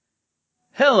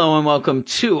Hello and welcome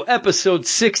to episode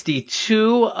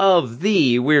 62 of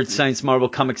the Weird Science Marvel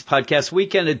Comics Podcast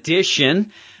Weekend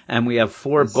Edition. And we have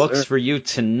four books for you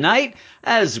tonight,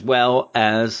 as well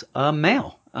as a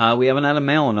mail. We haven't had a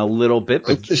mail in a little bit,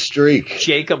 but the streak.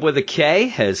 Jacob with a K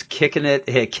has kicked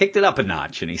it up a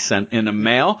notch, and he sent in a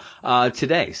mail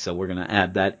today. So we're going to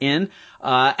add that in.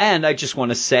 And I just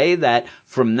want to say that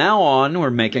from now on, we're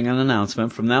making an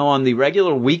announcement. From now on, the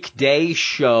regular weekday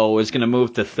show is going to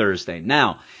move to Thursday.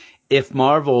 Now, if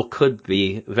Marvel could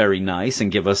be very nice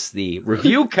and give us the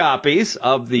review copies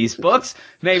of these books,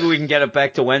 maybe we can get it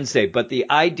back to Wednesday. But the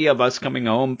idea of us coming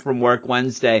home from work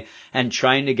Wednesday and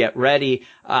trying to get ready,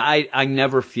 I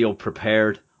never feel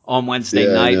prepared on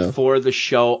Wednesday night for the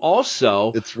show.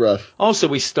 Also, it's rough. Also,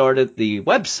 we started the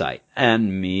website,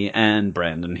 and me and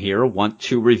Brandon here want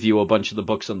to review a bunch of the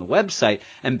books on the website.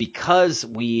 And because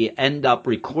we end up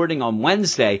recording on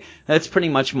Wednesday, that's pretty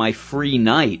much my free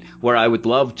night where I would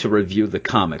love to review the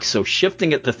comics. So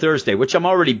shifting it to Thursday, which I'm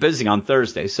already busy on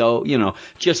Thursday. So,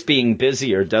 just being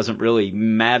busier doesn't really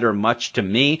matter much to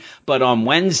me. But on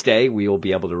Wednesday, we will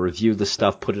be able to review the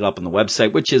stuff, put it up on the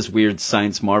website, which is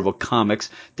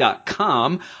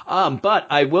WeirdScienceMarvelComics.com. But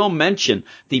I will mention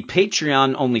the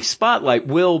Patreon only spotlight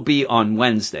will be on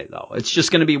Wednesday, though. It's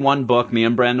just going to be one book. Me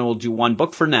and Brandon will do one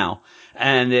book for now.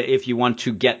 And if you want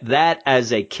to get that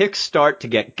as a kickstart to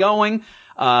get going,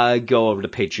 go over to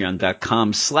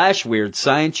patreon.com/Weird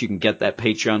Science. You can get that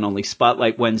Patreon only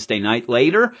spotlight Wednesday night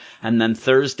later. And then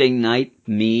Thursday night,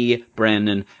 me,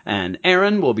 Brandon, and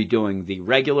Aaron will be doing the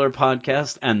regular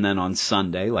podcast. And then on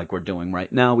Sunday, like we're doing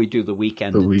right now, we do the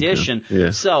weekend edition. Yeah.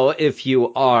 So if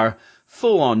you are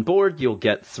full on board, you'll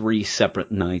get 3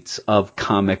 separate nights of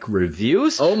comic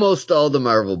reviews. Almost all the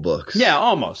Marvel books. Yeah,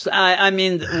 almost.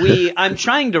 I'm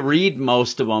trying to read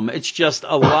most of them. It's just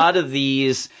a lot of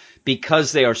these,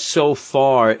 because they are so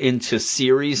far into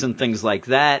series and things like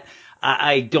that,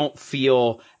 I don't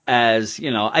feel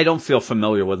I don't feel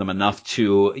familiar with them enough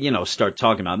to, start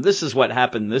talking about them. This is what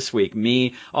happened this week.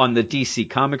 Me on the DC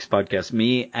Comics podcast,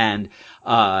 me and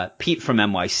Pete from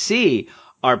NYC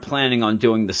are planning on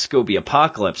doing the Scooby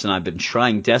Apocalypse, and I've been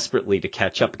trying desperately to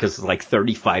catch up because it's like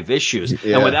 35 issues.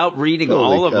 Yeah. And without reading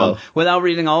all of them,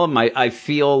 I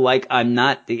feel like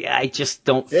I just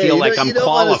don't feel like I'm qualified. You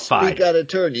don't want to speak out of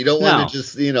turn. You don't want to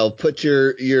just, put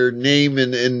your name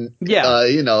and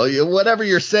whatever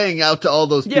you're saying out to all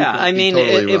those people. Yeah, I mean,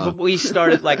 if we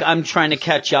started, I'm trying to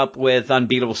catch up with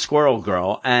Unbeatable Squirrel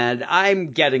Girl, and I'm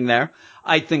getting there.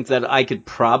 I think that I could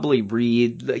probably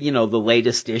read, the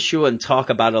latest issue and talk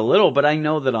about it a little, but I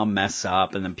know that I'll mess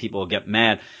up and then people will get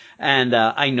mad. And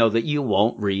I know that you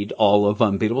won't read all of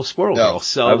Unbeatable Squirrel Girl,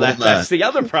 so that's the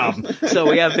other problem.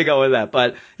 So we have to go with that.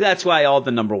 But that's why all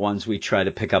the number ones we try to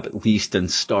pick up at least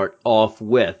and start off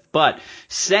with. But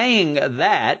saying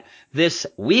that, this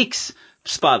week's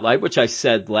spotlight, which I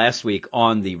said last week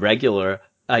on the regular,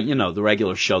 the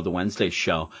regular show, the Wednesday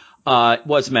show,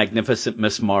 was Magnificent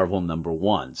Miss Marvel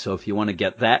 #1. So if you want to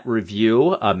get that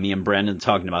review, me and Brandon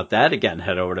talking about that, again,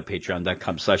 head over to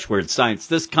patreon.com/Weird Science.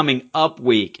 This coming up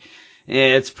week,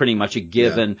 it's pretty much a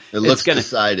given. Yeah, it looks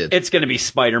decided. It's going to be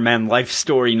Spider-Man Life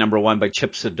Story #1 by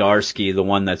Chip Zdarsky, the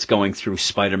one that's going through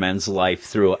Spider-Man's life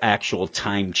through actual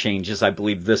time changes. I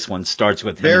believe this one starts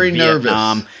with him in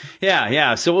Vietnam. Nervous.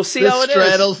 Yeah. So we'll see how it is. This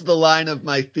straddles the line of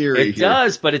my theory. It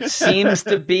does, but it seems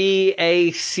to be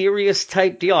a serious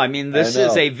type deal. I mean, this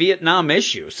is a Vietnam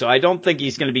issue, so I don't think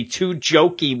he's going to be too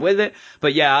jokey with it.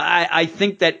 But yeah, I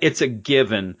think that it's a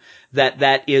given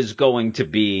that is going to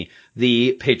be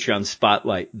the Patreon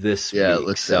spotlight this week. Yeah, it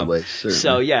looks that way, certainly.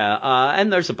 So,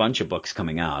 and there's a bunch of books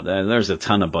coming out. There's a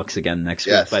ton of books again next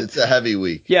week. Yes, it's a heavy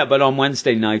week. Yeah, but on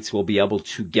Wednesday nights, we'll be able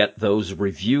to get those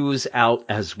reviews out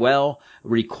as well,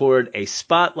 record a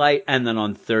spotlight, and then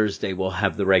on Thursday, we'll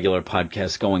have the regular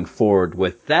podcast going forward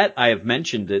with that. I have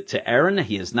mentioned it to Aaron.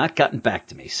 He has not gotten back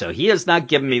to me, so he has not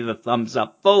given me the thumbs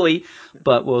up fully,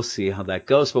 but we'll see how that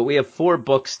goes. But we have 4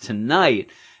 books tonight.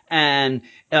 And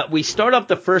we start up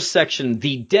the first section,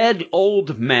 the dead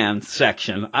old man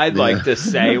section, I'd like to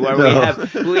say, where we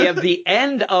have the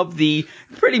end of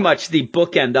pretty much the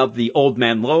bookend of the Old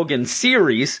Man Logan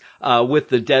series, with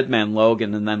the Dead Man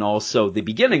Logan, and then also the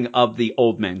beginning of the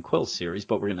Old Man Quill series.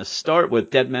 But we're going to start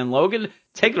with Dead Man Logan.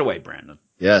 Take it away, Brandon.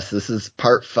 Yes, this is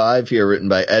part 5 here, written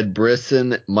by Ed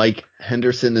Brisson. Mike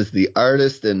Henderson is the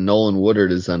artist, and Nolan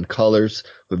Woodard is on colors,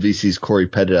 with VC's Corey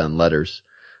Pettit on letters.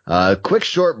 Quick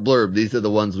short blurb. These are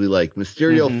the ones we like.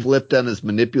 Mysterio flipped on his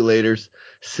manipulators,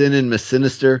 Sin and Miss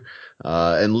Sinister,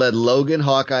 and led Logan,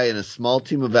 Hawkeye, and a small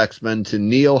team of X-Men to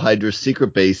Neo Hydra's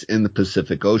secret base in the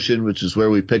Pacific Ocean, which is where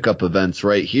we pick up events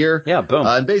right here. Yeah, boom.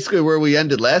 And basically where we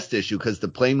ended last issue because the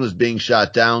plane was being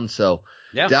shot down. So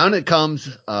down it comes.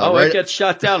 It gets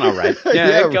shot down. All right.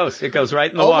 Yeah, it goes. It goes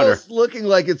right in the water. Almost looking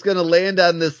like it's going to land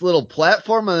on this little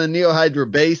platform on the Neo Hydra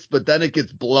base, but then it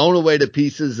gets blown away to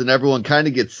pieces and everyone kind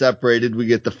of gets separated. We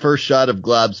get the first shot of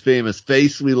Glob's famous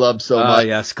face we love so much. Oh,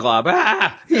 yes, Glob.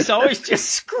 He's always just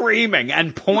screaming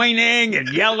and pointing and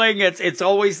yelling. It's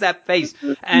always that face.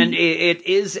 And it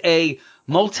is a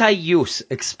multi-use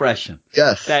expression.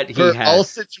 Yes. That he for has. all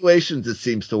situations it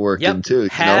seems to work in too.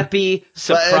 Happy,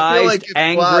 surprised, I feel like if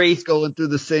angry. Glob's going through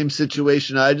the same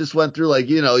situation. I just went through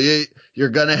you're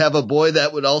going to have a boy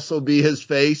that would also be his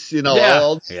face,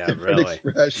 all different really.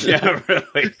 expressions. Yeah,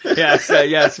 really.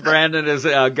 Yes, Brandon is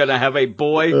going to have a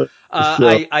boy.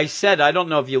 I said, I don't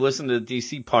know if you listened to the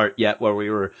DC part yet where we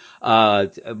were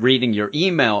reading your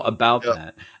email about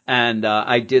that. And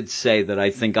I did say that I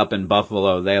think up in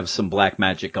Buffalo they have some black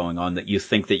magic going on that you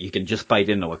think that you can just bite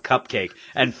into a cupcake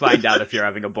and find out if you're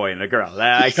having a boy and a girl.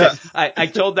 I said I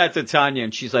told that to Tanya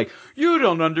and she's like, "You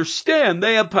don't understand.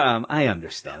 They have I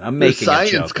understand. I'm making They're a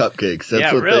joke. science cupcakes.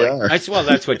 That's what they are." Well,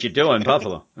 that's what you do in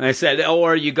Buffalo. And I said,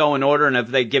 or you go and order and if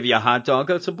they give you a hot dog,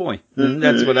 it's a boy.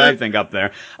 That's what I think up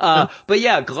there. But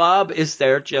yeah, Glob is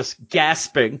there just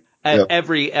gasping at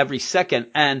every second,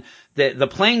 and the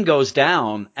plane goes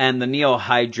down, and the Neo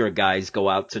Hydra guys go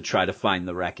out to try to find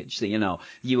the wreckage. So,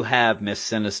 you have Miss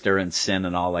Sinister and Sin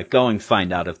and all that. Go and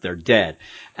find out if they're dead.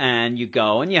 And you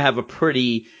go, and you have a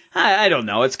pretty, I don't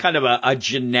know, it's kind of a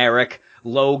generic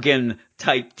Logan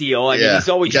type deal. I mean, he's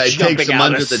always jumping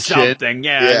out of something.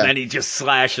 Yeah, and then he just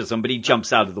slashes them, but he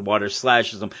jumps out of the water,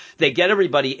 slashes them. They get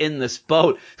everybody in this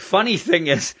boat. Funny thing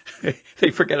is, they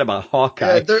forget about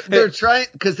Hawkeye. Yeah, they're trying,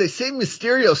 because they see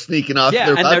Mysterio sneaking off. Yeah,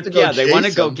 they want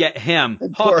to go get him.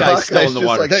 Hawkeye's still in the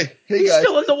water. Like, hey, he's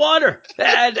still in the water.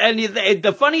 And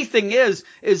the funny thing is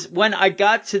when I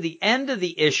got to the end of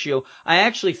the issue, I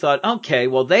actually thought, okay,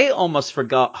 well, they almost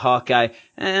forgot Hawkeye,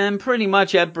 and pretty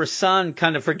much Ed Brisson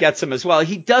kind of forgets him as well.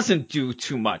 He doesn't do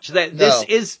too much. This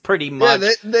is pretty much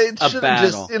they a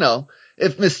battle. Just,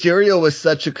 if Mysterio was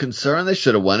such a concern, they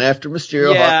should have went after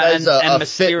Mysterio. Hawkeye's a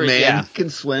fit man. He can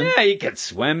swim. Yeah, he can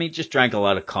swim. He just drank a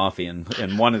lot of coffee in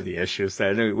one of the issues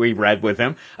that we read with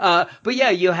him. But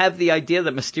yeah, you have the idea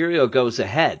that Mysterio goes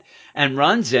ahead and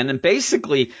runs in and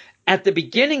basically at the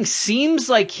beginning seems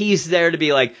like he's there to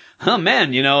be like, oh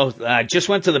man, I just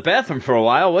went to the bathroom for a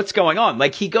while. What's going on?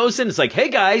 Like he goes in, it's like, hey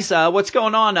guys, what's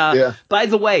going on? By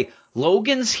the way,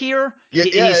 Logan's here.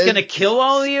 He's going to kill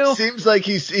all of you. Seems like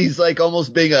he's like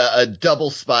almost being a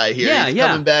double spy here. He's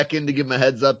coming back in to give him a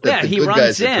heads up that the good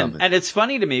guys are coming. And it's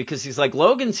funny to me because he's like,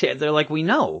 Logan's here. They're like, we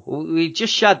know. We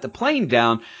just shot the plane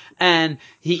down. And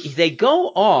they go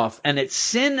off, and it's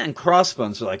Sin and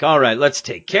Crossbones are like, all right, let's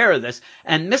take care of this.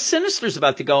 And Miss Sinister's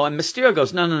about to go, and Mysterio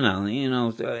goes,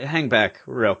 no, hang back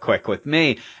real quick with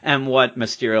me. And what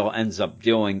Mysterio ends up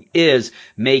doing is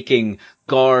making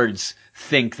guards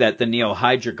think that the Neo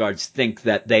Hydra guards think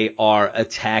that they are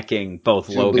attacking both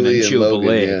Logan and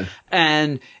Jubilee.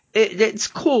 And it's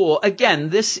cool.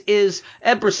 Again,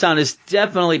 Ed Brisson is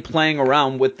definitely playing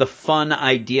around with the fun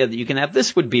idea that you can have.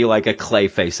 This would be like a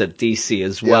Clayface at DC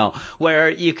as well, where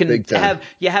you can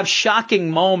have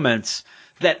shocking moments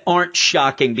that aren't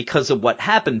shocking because of what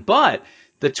happened. But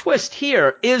the twist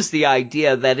here is the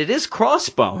idea that it is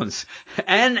Crossbones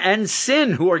and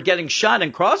Sin who are getting shot,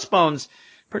 and Crossbones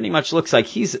pretty much looks like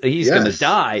he's going to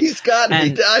die. He's got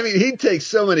to be. I mean, he takes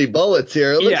so many bullets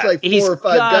here. It looks like 4 or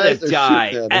 5 guys are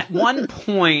shooting at one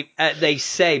point, they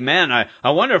say, man,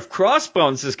 I wonder if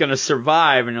Crossbones is going to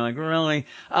survive. And you're like, really?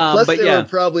 Plus, they were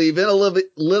probably even a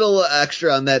little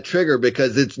extra on that trigger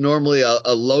because it's normally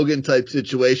a Logan type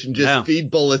situation. Just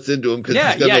feed bullets into him because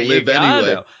he's going to live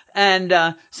anyway. And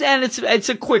it's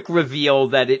a quick reveal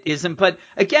that it isn't. But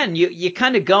again, you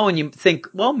kind of go and you think,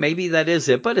 well, maybe that is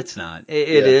it, but it's not.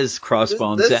 It is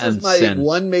Crossbones this and is my Sin.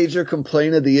 One major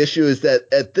complaint of the issue is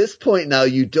that at this point now,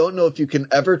 you don't know if you can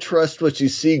ever trust what you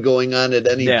see going on at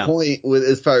any point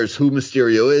as far as who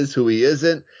Mysterio is, who he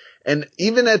isn't. And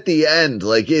even at the end,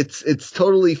 like it's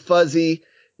totally fuzzy.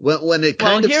 when it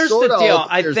kind of here's sort the of deal. all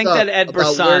I clears think up that Ed about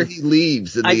Brisson, where he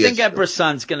leaves in the I think issue. Ed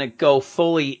Brisson's going to go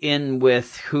fully in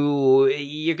with who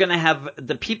you're going to have.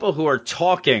 The people who are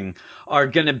talking are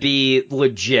going to be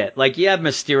legit. Like, you have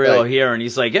Mysterio here, and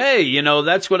he's like, hey, you know,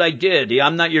 that's what I did.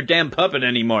 I'm not your damn puppet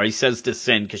anymore, he says to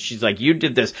Sin, because she's like, you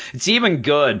did this. It's even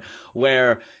good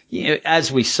where, you know,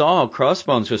 as we saw,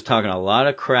 Crossbones was talking a lot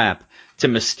of crap to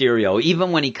Mysterio.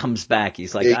 Even when he comes back,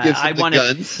 he's like, I wanted,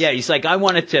 guns. yeah, he's like,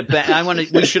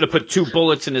 we should have put 2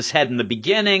 bullets in his head in the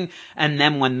beginning. And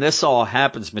then when this all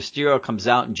happens, Mysterio comes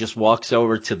out and just walks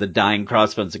over to the dying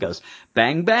Crossbones and goes,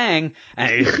 bang, bang.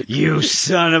 And you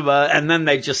son of a, and then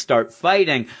they just start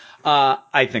fighting.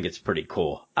 I think it's pretty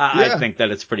cool. I think that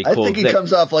it's pretty cool. I think he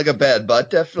comes off like a bad butt,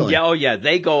 definitely. Yeah, oh yeah,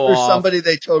 they go For off. somebody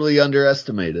they totally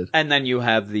underestimated. And then you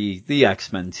have the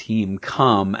X-Men team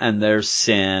come, and there's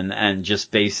Sin, and just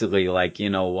basically like,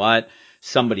 you know what?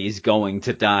 Somebody's going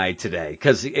to die today.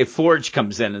 Cause if Forge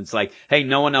comes in and it's like, hey,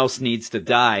 no one else needs to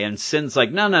die. And Sin's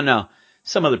like, no.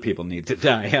 Some other people need to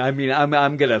die. I mean,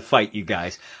 I'm gonna fight you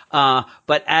guys.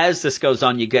 But as this goes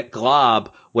on, you get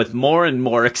Glob with more and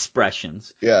more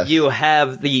expressions. Yes. You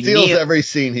have the Steals every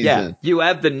scene he's in. You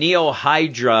have the Neo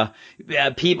Hydra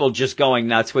people just going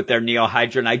nuts with their Neo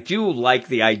Hydra, and I do like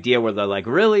the idea where they're like,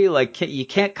 really, like you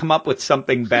can't come up with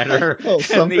something better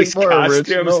than these costumes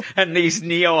original. And these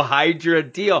Neo Hydra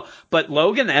deal. But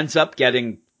Logan ends up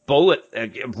getting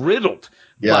riddled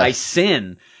by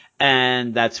Sin.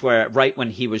 And that's where, right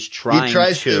when he was trying he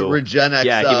tries to regen X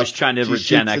he was trying to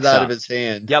regen X it out of his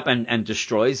hand. Yep, and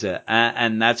destroys it.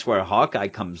 And that's where Hawkeye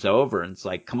comes over and it's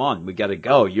like, come on, we gotta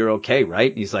go. You're okay,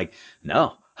 right? And he's like,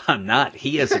 no, I'm not.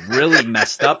 He is really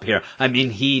messed up here. I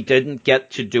mean, he didn't get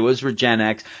to do his regen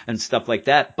X and stuff like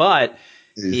that, but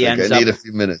I need a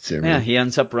few minutes here, man. Yeah, he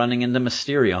ends up running into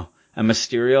Mysterio. And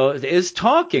Mysterio is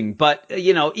talking, but,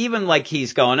 you know, even like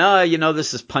he's going, you know,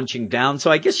 this is punching down. So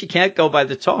I guess you can't go by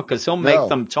the talk because he'll make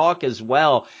them talk as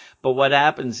well. But what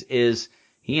happens is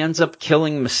he ends up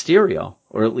killing Mysterio,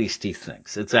 or at least he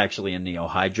thinks. It's actually a Neo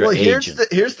Hydra agent.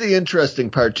 Here's the interesting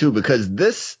part too, because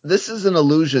this is an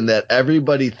illusion that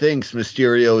everybody thinks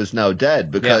Mysterio is now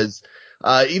dead because,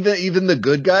 even the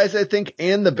good guys, I think,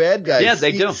 and the bad guys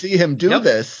see him do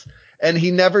this. And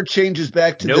he never changes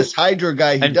back to this Hydra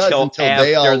guy until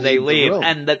they leave. The room.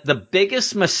 And the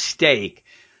biggest mistake,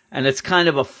 and it's kind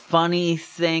of a funny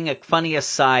thing, a funny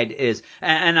aside is,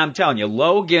 and I'm telling you,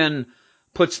 Logan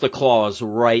puts the claws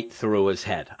right through his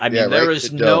head. I mean, there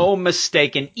is no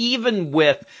mistake. And even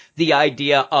with the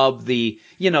idea of the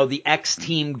X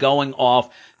team going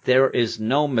off, there is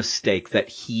no mistake that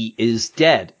he is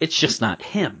dead. It's just not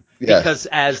him. Yes. Because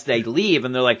as they leave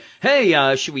and they're like,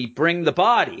 hey, should we bring the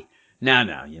body?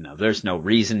 No, you know, there's no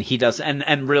reason he does.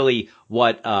 And really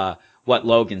what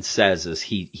Logan says is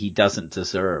he doesn't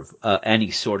deserve any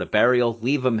sort of burial.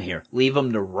 Leave him here. Leave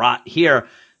him to rot here.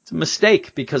 It's a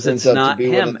mistake because it's not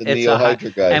him. It's Hydra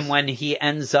guys. And when he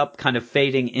ends up kind of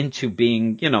fading into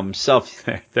being, you know, himself,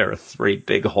 there are 3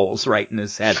 big holes right in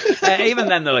his head. Even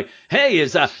then they're like, hey,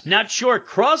 is not sure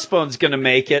Crossbones going to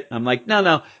make it. I'm like,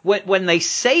 no. When they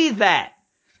say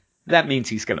that means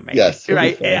he's going to make it,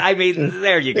 right? I mean,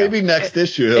 there you go. Maybe next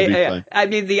issue he'll be fine. I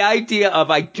mean, the idea of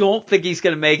I don't think he's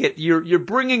going to make it, you're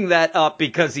bringing that up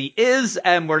because he is,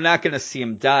 and we're not going to see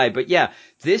him die. But yeah,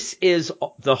 this is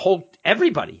the whole,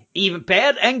 everybody, even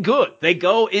bad and good. They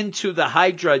go into the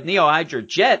Neo Hydra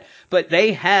jet, but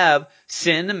they have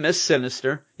Sin and Miss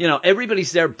Sinister. You know,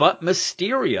 everybody's there but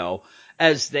Mysterio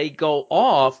as they go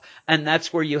off, and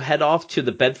that's where you head off to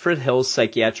the Bedford Hills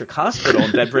Psychiatric Hospital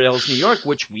in Bedford Hills, New York,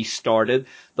 which we started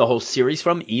the whole series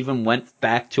from, even went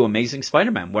back to Amazing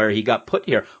Spider-Man, where he got put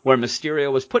here, where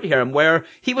Mysterio was put here, and where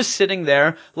he was sitting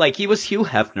there like he was Hugh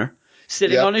Hefner,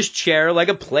 sitting on his chair like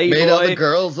a Playboy. Made all the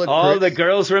girls look All the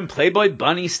girls were in Playboy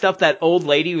Bunny stuff. That old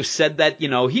lady who said that, you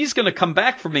know, he's going to come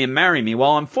back for me and marry me.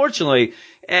 Well, unfortunately,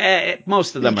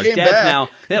 most of them are dead now.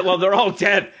 Well, they're all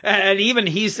dead. And even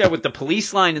he's there with the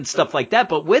police line and stuff like that.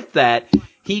 But with that,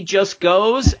 he just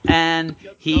goes and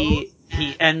he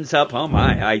ends up, oh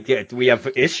my, we have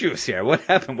issues here. What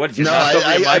happened? What did you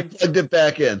I plugged it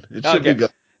back in. It should be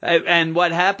good. And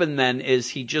what happened then is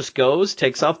he just goes,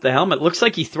 takes off the helmet. Looks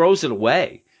like he throws it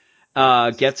away.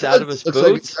 Gets out of his boots.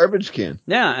 Like a garbage can.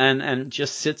 Yeah, and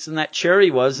just sits in that chair he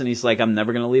was, and he's like, I'm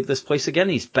never going to leave this place again.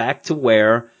 He's back to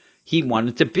where he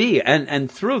wanted to be.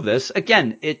 And through this,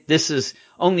 again, this is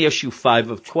only issue 5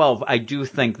 of 12. I do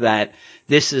think that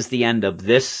this is the end of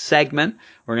this segment.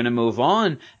 We're going to move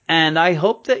on. And I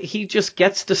hope that he just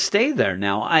gets to stay there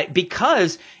now.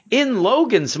 Because in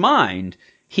Logan's mind,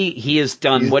 he has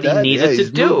done what he needed to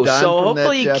do. So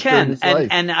hopefully he can.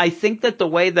 And I think that the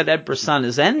way that Ed Brisson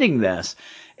is ending this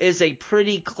is a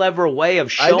pretty clever way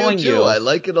of showing I do too. you. I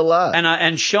like it a lot.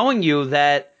 And showing you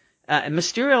that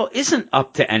Mysterio isn't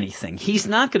up to anything. He's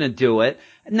not going to do it.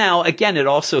 Now, again, it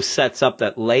also sets up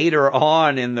that later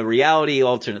on in the reality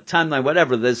alternate timeline,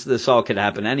 whatever, this all could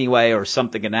happen anyway, or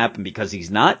something can happen because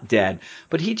he's not dead.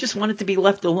 But he just wanted to be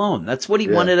left alone. That's what he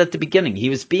wanted at the beginning.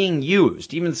 He was being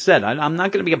used. He even said, I'm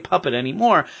not going to be a puppet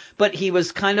anymore. But he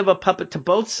was kind of a puppet to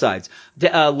both sides.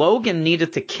 Logan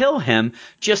needed to kill him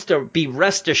just to be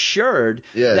rest assured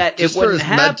that it wouldn't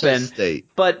happen.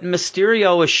 But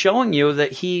Mysterio is showing you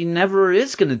that he never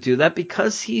is going to do that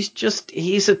because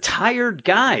he's a tired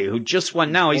guy who just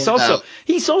won. Now he's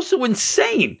also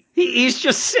insane. He's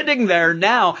just sitting there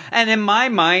now, and in my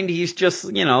mind, he's just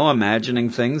imagining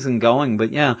things and going.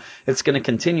 But yeah, it's going to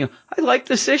continue. I like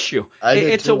this issue.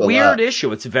 It's a weird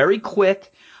issue. It's very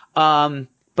quick,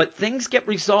 but things get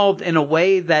resolved in a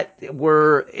way that they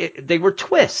were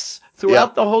twists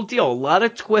throughout the whole deal. A lot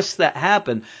of twists that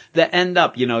happen that end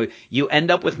up, you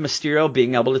end up with Mysterio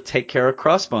being able to take care of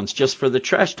Crossbones just for the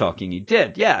trash talking he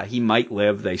did. Yeah, he might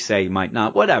live. They say he might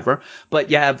not, whatever. But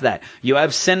you have that. You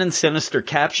have Sin and Sinister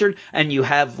captured, and you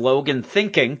have Logan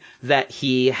thinking that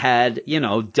he had,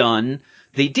 done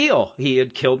the deal. He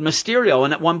had killed Mysterio.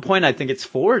 And at one point, I think it's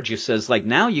Forge who says,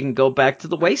 now you can go back to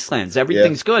the Wastelands.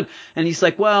 Everything's good. And he's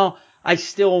like, well, I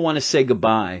still want to say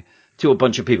goodbye to a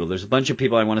bunch of people. There's a bunch of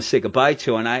people I want to say goodbye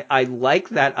to. And I like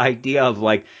that idea of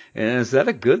is that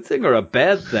a good thing or a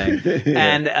bad thing?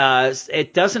 And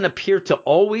it doesn't appear to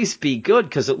always be good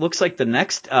because it looks like the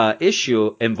next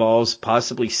issue involves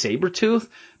possibly Sabretooth.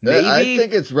 Maybe. I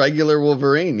think it's regular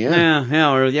Wolverine,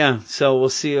 Yeah. So we'll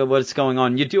see what's going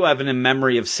on. You do have an in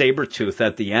memory of Sabretooth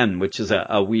at the end, which is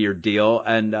a weird deal.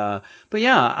 And, but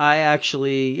yeah, I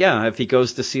actually, if he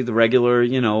goes to see the regular,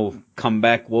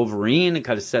 comeback Wolverine and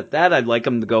kind of set that, I'd like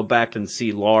him to go back and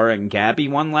see Laura and Gabby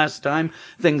one last time,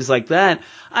 things like that.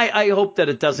 I hope that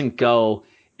it doesn't go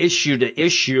issue to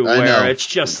issue where it's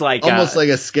just almost like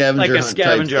a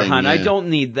scavenger hunt. I don't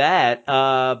need that.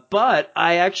 But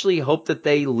I actually hope that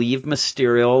they leave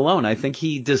Mysterio alone. I think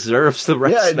he deserves the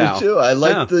rest now. I do too. I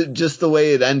like just the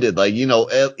way it ended.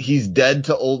 He's dead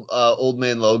to old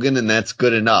man Logan, and that's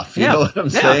good enough. You know what I'm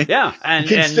saying? Yeah. And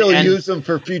you can still use him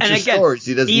for future stories.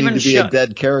 He doesn't need to be a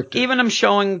dead character. Even him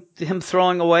showing him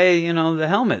throwing away, the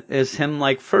helmet is him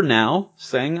for now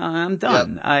saying, I'm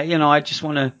done. Yep. I just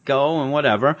want to go and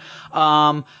whatever.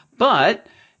 But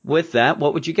with that,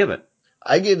 what would you give it?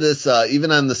 I give this,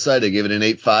 even on the site, I give it an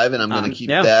 8.5, and I'm going to keep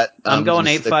that. I'm going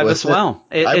 8.5 as well.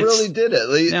 I really did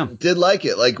it. Did like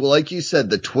it. Like you said,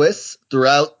 the twists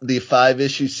throughout the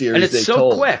 5-issue series. And it's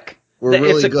so quick.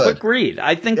 It's a quick read.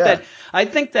 I think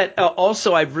that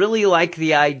also I really like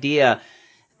the idea.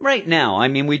 Right now, I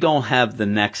mean, we don't have the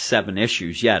next 7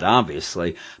 issues yet,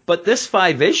 obviously, but this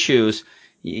 5 issues,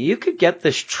 you could get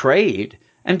this trade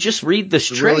and just read this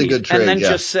trade, really good trade and then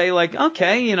just say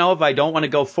okay, if I don't want to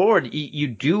go forward, you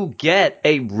do get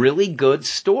a really good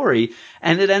story,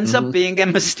 and it ends up being a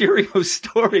Mysterio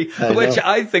story, which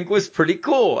I think was pretty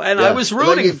cool, and I was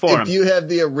rooting for him. If you have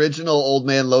the original Old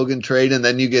Man Logan trade, and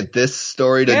then you get this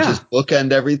story to just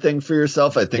bookend everything for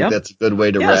yourself, I think that's a good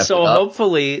way to wrap it up. So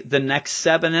hopefully the next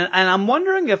 7, and I'm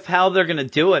wondering how they're going to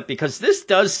do it, because this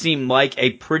does seem like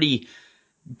a pretty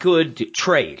good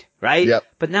trade, right? Yep.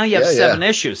 But now you have 7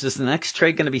 issues. Is the next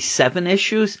trade going to be 7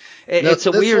 issues? It's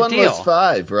a weird deal. This one was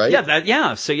 5, right?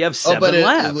 Yeah. So you have 7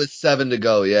 left. It was 7 to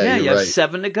go. Yeah, you have right.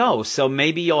 7 to go. So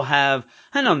maybe you'll have,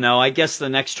 I don't know, I guess the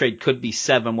next trade could be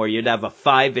 7, where you'd have a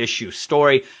 5-issue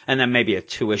story and then maybe a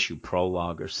 2-issue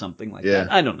prologue or something like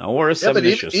that. I don't know, or a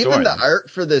 7-issue story. Even the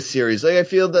art for this series, I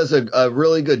feel does a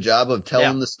really good job of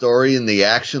telling the story, and the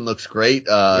action looks great.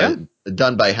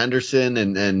 Done by Henderson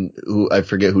and who I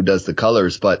forget who does the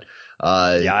colors, but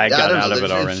I got out of it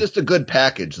already. It's just a good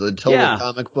package. The total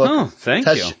comic book. Oh, thank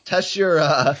you. Test your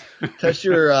I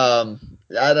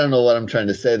don't know what I'm trying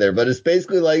to say there, but it's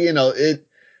basically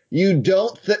you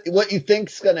don't what you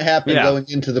think's going to happen going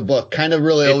into the book kind of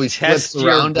really always flips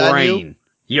around on you.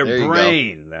 Your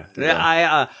brain.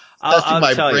 Testing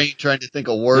my brain trying to think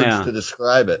of words to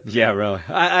describe it. Yeah, really.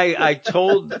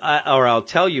 I'll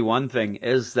tell you one thing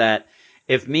is that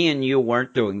if me and you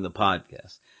weren't doing the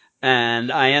podcast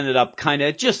and I ended up kind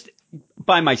of just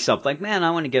by myself, man,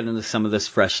 I want to get into some of this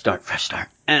fresh start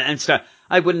and start,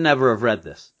 I would never have read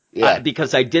this.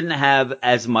 Because I didn't have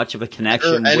as much of a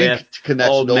connection with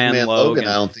Old Man Logan.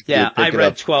 I don't think I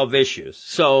read 12 issues.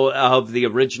 So of the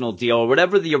original deal, or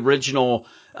whatever the original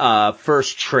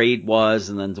first trade was,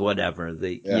 and then whatever back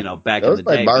in the day. That was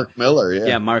by Mark Miller, yeah.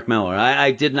 Yeah, Mark Miller.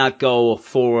 I did not go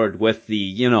forward with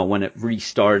the, when it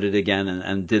restarted again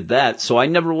and did that. So I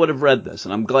never would have read this,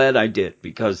 and I'm glad I did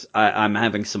because I'm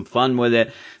having some fun with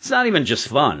it. It's not even just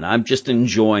fun. I'm just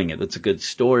enjoying it. It's a good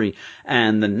story.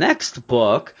 And the next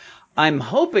book, I'm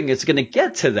hoping it's going to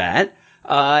get to that.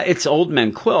 It's Old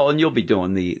Man Quill, and you'll be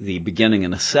doing the beginning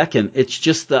in a second. It's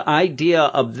just the idea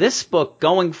of this book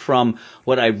going from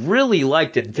what I really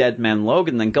liked at Dead Man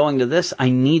Logan, then going to this. I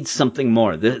need something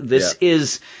more.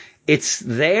 It's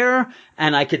there,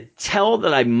 and I could tell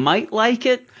that I might like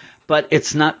it, but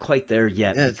it's not quite there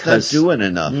yet. Yeah, it's not doing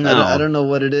enough. No. I don't know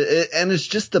what it is. And it's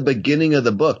just the beginning of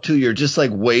the book, too. You're just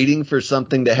like waiting for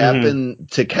something to happen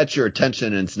to catch your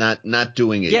attention, and it's not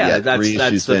doing it yet. Yeah,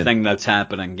 that's the thing that's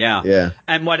happening. Yeah. Yeah.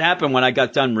 And what happened when I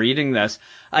got done reading this,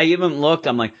 I even looked,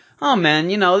 I'm like, oh man,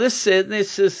 this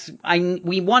is,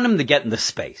 we want him to get into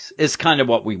space. Is kind of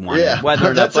what we wanted. Yeah. Whether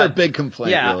or not, that's our big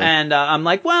complaint. Yeah. Really. And, I'm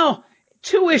like, well,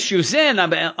 2 issues in,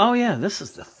 oh yeah, this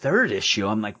is the 3rd issue.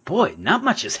 I'm like, boy, not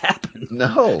much has happened.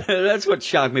 No. That's what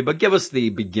shocked me, but give us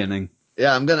the beginning.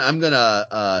 Yeah, I'm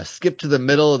gonna skip to the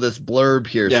middle of this blurb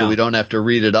here so we don't have to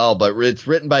read it all, but it's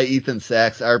written by Ethan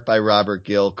Sachs, art by Robert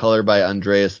Gill, color by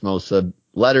Andreas Mossa,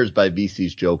 letters by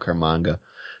VC's Joe Carmanga.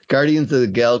 Guardians of the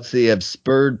Galaxy have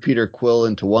spurred Peter Quill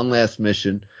into one last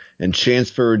mission and chance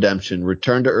for redemption,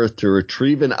 return to Earth to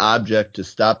retrieve an object to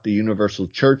stop the Universal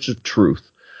Church of Truth.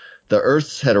 The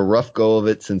Earth's had a rough go of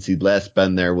it since he'd last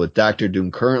been there, with Doctor Doom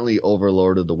currently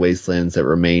overlord of the wastelands that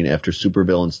remain after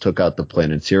supervillains took out the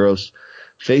planet's heroes.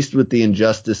 Faced with the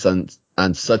injustice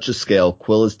on such a scale,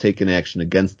 Quill has taken action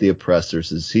against the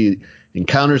oppressors as he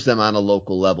encounters them on a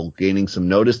local level, gaining some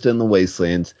notice in the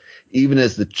wastelands, even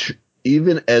as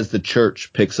the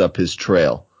church picks up his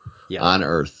trail on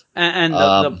Earth. And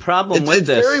the problem with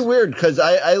this... It's very weird, because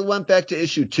I went back to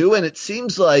issue 2, and it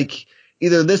seems like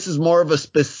either this is more of a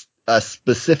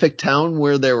specific town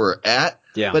where they were at,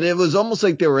 but it was almost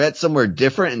like they were at somewhere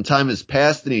different and time has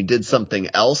passed and he did something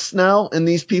else now and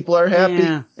these people are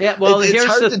happy. Yeah. Well, it's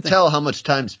hard to tell how much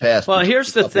time's passed. Well,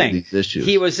 here's the thing.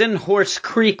 He was in Horse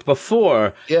Creek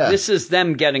before. Yeah. This is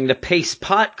them getting to Paste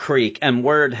Pot Creek, and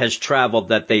word has traveled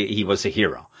that he was a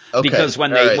hero. Okay. Because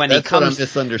when he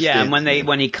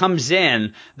comes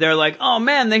in, they're like, "Oh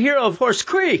man, the hero of Horse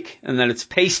Creek," and then it's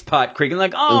Paste Pot Creek, and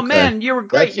like, "Oh man, you were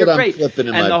great, That's you're what great." I'm flipping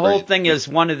in and my the whole brain. thing is,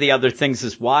 one of the other things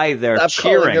is why they're Stop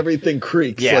cheering. calling everything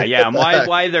creeks. Yeah, like, yeah. what the heck?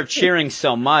 Why they're cheering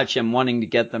so much and wanting to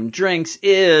get them drinks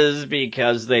is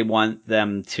because they want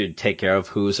them to take care of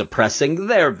who's oppressing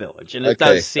their village, and it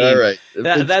does seem all right.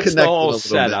 that's the whole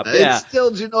setup. Bit. Yeah. It's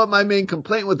still, do you know what my main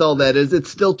complaint with all that is?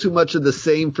 It's still too much of the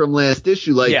same from last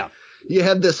issue. Like, you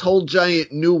have this whole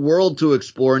giant new world to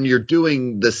explore, and you're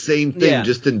doing the same thing,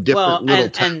 just in different little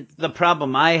towns. And the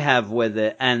problem I have with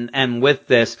it, and with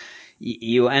this,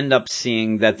 you end up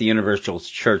seeing that the Universal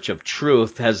Church of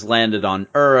Truth has landed on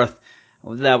Earth.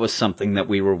 That was something that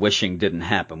we were wishing didn't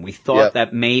happen. We thought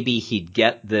that maybe he'd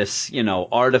get this,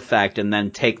 artifact and then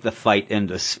take the fight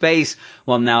into space.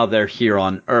 Well, now they're here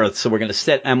on Earth, so we're going to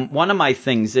sit. And one of my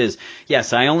things is,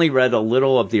 yes, I only read a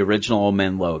little of the original Old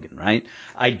Man Logan, right?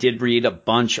 I did read a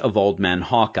bunch of Old Man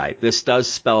Hawkeye. This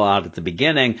does spell out at the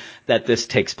beginning that this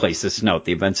takes place. This note,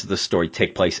 the events of the story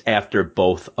take place after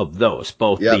both of those,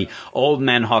 both the Old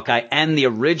Man Hawkeye and the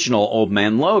original Old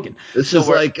Man Logan. This is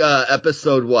like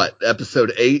episode what? Episode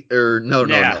 8 or no.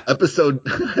 Episode,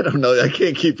 I don't know. I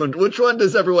can't keep them. Which one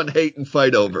does everyone hate and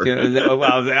fight over?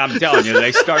 Well, I'm telling you,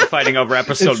 they start fighting over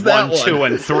episode 1, 2,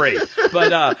 and 3.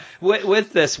 But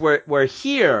with this, we're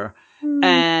here,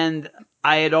 and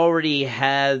I had already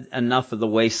had enough of the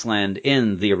wasteland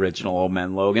in the original Old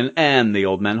Man Logan and the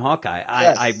Old Man Hawkeye.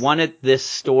 I wanted this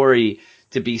story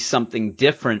to be something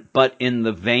different, but in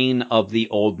the vein of the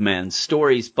Old Man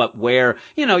stories, but where,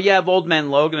 you have Old Man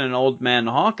Logan and Old Man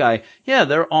Hawkeye. Yeah,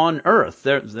 they're on Earth.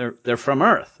 They're from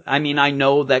Earth. I mean, I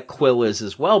know that Quill is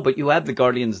as well, but you have the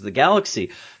Guardians of the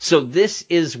Galaxy. So this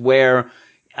is where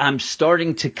I'm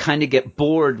starting to kind of get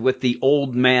bored with the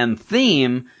old man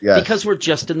theme because we're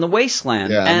just in the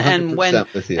wasteland. Yeah, and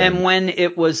when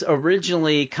it was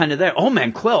originally kind of there, oh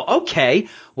man, Quill, okay.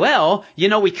 Well,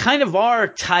 we kind of are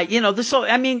tied, this whole,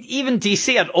 I mean, even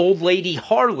DC had Old Lady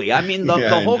Harley. I mean,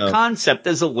 the whole concept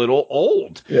is a little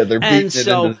old. Yeah, they're beating it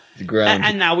into the ground.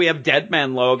 And now we have Dead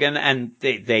Man Logan, and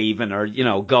they even are,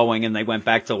 going, and they went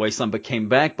back to the wasteland but came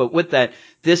back. But with that,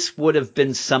 this would have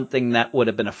been something that would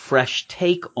have been a fresh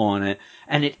take take on it,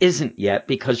 and it isn't yet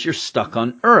because you're stuck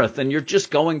on Earth and you're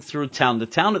just going through town to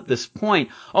town at this point,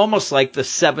 almost like the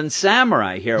Seven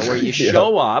Samurai here, where you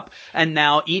show up and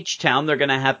now each town they're going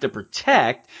to have to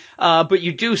protect, but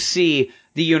you do see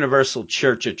the Universal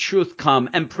Church of Truth come,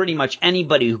 and pretty much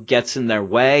anybody who gets in their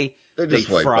way, they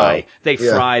fry. They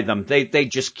fry them. They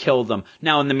just kill them.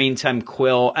 Now, in the meantime,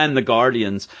 Quill and the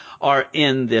Guardians are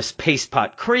in this Paste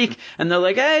Pot Creek, and they're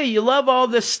like, hey, you love all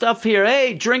this stuff here.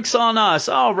 Hey, drinks on us.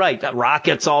 All right. That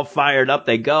rocket's all fired up.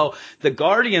 They go. The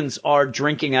Guardians are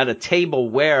drinking at a table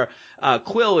where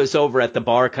Quill is over at the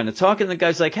bar kind of talking. The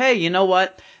guy's like, hey, you know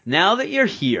what? Now that you're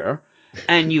here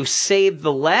and you saved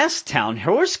the last town,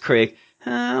 Horse Creek,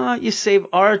 you save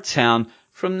our town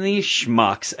from these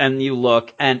schmucks, and you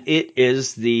look, and it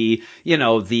is the I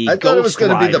thought it was going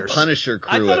to be the Punisher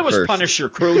crew. I thought it was Punisher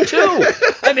crew too.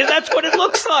 I mean, that's what it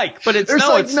looks like, but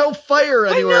there's no fire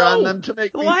anywhere on them to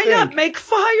make me Why think. not make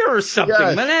fire or something?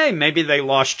 Yes. But hey, maybe they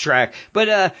lost track.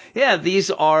 But these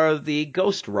are the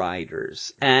Ghost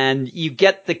Riders, and you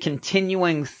get the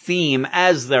continuing theme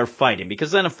as they're fighting, because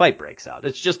then a fight breaks out.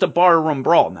 It's just a barroom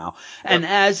brawl now, and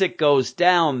as it goes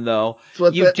down, though,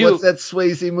 what's that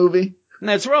Swayze movie?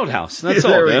 That's Roadhouse. That's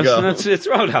all it is. It's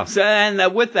Roadhouse.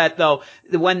 And with that, though,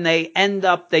 when they end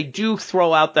up, they do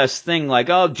throw out this thing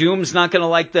like, oh, Doom's not going to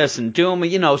like this, and Doom,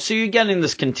 so you're getting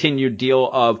this continued deal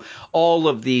of all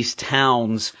of these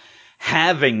towns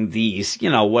having these,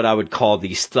 what I would call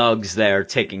these thugs there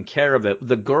taking care of it.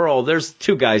 The girl, there's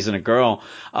two guys and a girl.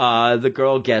 The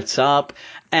girl gets up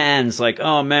and it's like,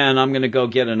 oh man, I'm going to go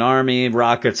get an army.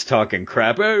 Rocket's talking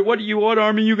crap. Hey, what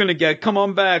army you going to get? Come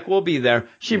on back. We'll be there.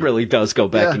 She really does go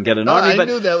back and get an army. I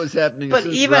knew that was happening. But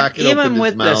even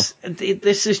with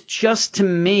this is just, to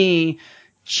me,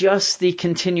 just the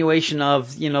continuation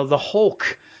of, the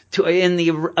Hulk. In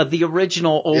the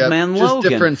original Old Man Logan.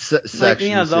 Different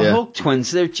sections. The Hulk twins,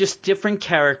 they're just different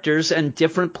characters and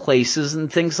different places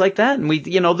and things like that. And we,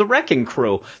 the Wrecking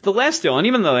Crew, the last deal, and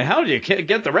even though, how did you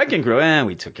get the Wrecking Crew?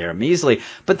 We took care of them easily.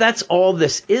 But that's all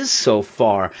this is so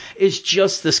far, is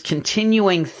just this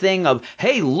continuing thing of,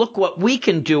 hey, look what we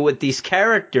can do with these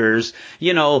characters,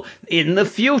 in the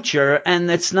future,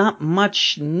 and it's not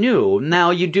much new.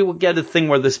 Now, you do get a thing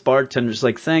where this bartender's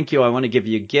like, thank you, I want to give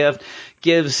you a gift.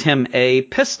 Gives him a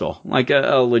pistol, like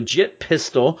a legit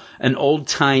pistol, an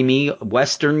old-timey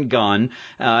Western gun.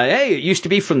 Hey, it used to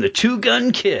be from the Two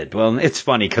Gun Kid. Well, it's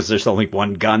funny because there's only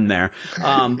one gun there.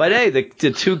 But hey, the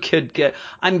Two Kid,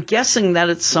 I'm guessing that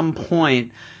at some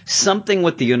point, something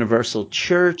with the Universal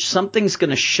Church, something's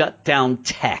going to shut down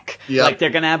tech. Yep. Like they're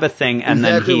going to have a thing, and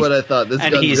exactly what I thought. This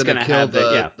gun's going to kill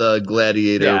the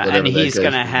gladiator. Yeah, and he's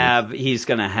going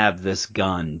to have this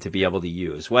gun to be able to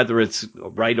use, whether it's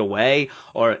right away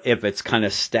or if it's kind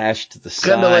of stashed to the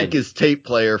side. Kind of like his tape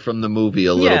player from the movie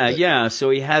a little bit. Yeah. So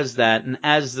he has that, and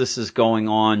as this is going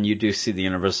on, you do see the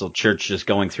Universal Church just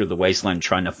going through the wasteland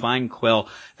trying to find Quill.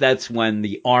 That's when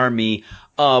the army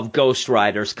of Ghost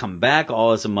Riders come back,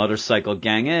 all as a motorcycle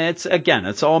gang.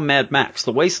 It's all Mad Max.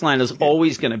 The Wasteland is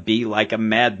always going to be like a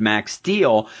Mad Max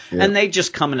deal, and they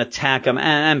just come and attack them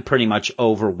and pretty much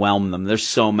overwhelm them. There's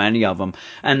so many of them,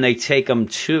 and they take them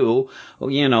to,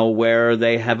 where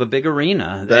they have a big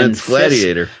arena. That's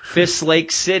Gladiator. Fist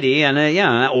Lake City, and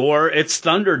or it's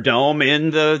Thunderdome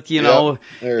in the,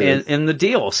 in the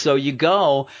deal. So you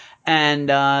go. And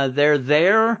they're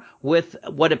there with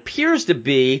what appears to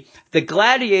be the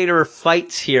gladiator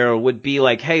fights here would be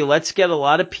like, hey, let's get a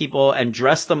lot of people and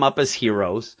dress them up as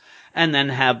heroes and then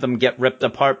have them get ripped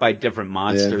apart by different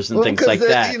monsters and things like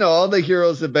that. All the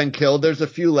heroes have been killed. There's a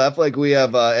few left. Like we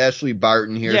have Ashley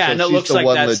Barton here. Yeah, so and it she's looks like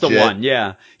that's legit. the one.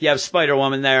 Yeah. You have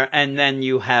Spider-Woman there, and then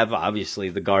you have, obviously,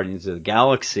 the Guardians of the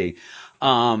Galaxy.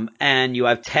 And you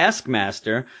have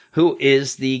Taskmaster, who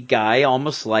is the guy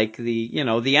almost like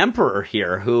the Emperor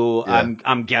here, who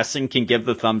I'm guessing can give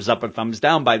the thumbs up or thumbs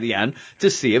down by the end to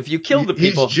see if you kill the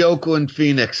people. He's Joaquin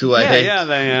Phoenix, who I hate.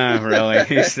 Yeah, really.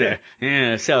 He's there.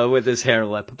 Yeah, so with his hair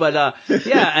lip. But,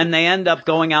 and they end up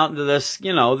going out into this,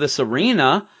 this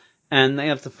arena. And they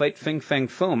have to fight Fing Fang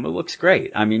Foom. It looks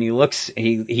great. I mean,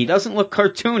 he doesn't look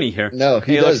cartoony here. No,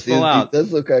 he does. He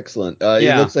does look excellent.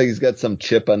 He looks like he's got some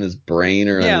chip on his brain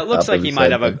or it looks like he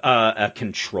might have a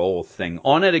control thing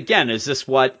on it. Again, is this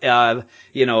what,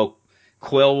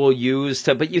 Quill will use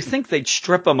but you think they'd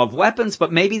strip him of weapons,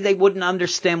 but maybe they wouldn't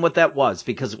understand what that was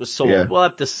because it was so old. We'll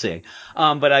have to see.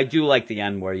 But I do like the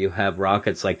end where you have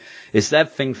Rocket's like, is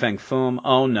that Fing Fang Foom?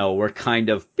 Oh no, we're kind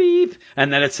of beep.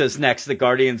 And then it says next, the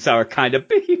Guardians are kind of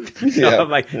beep. So I'm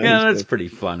like, that's pretty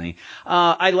funny.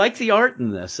 I like the art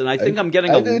in this, and I think I'm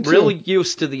getting really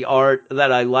used to the art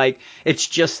that I like. It's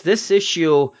just this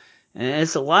issue And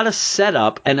it's a lot of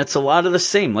setup, and it's a lot of the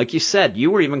same. Like you said, you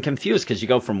were even confused because you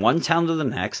go from one town to the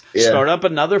next, start up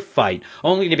another fight,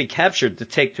 only to be captured to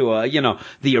take to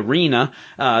the arena,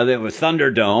 the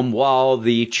Thunderdome, while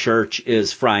the church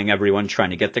is frying everyone trying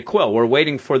to get the quill. We're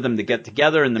waiting for them to get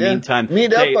together. In the meantime,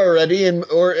 meet up already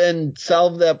and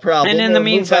solve that problem. And in the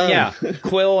meantime,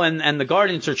 Quill and the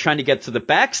Guardians are trying to get to the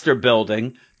Baxter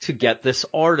building to get this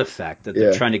artifact that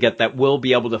they're trying to get that will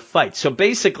be able to fight. So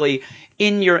basically,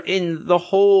 in the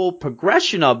whole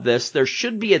progression of this, there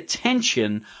should be a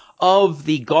tension of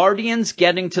the Guardians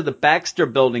getting to the Baxter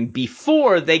building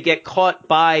before they get caught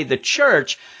by the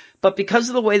church. But because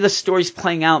of the way the story's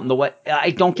playing out and the way I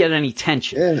don't get any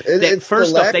tension. Yeah, it's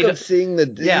first the lack of seeing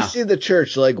you see the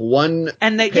church like one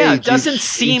and it doesn't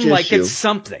seem like it's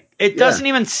something. It doesn't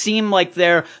even seem like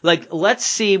they're like, let's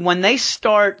see when they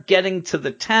start getting to the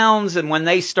towns and when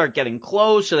they start getting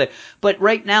close. But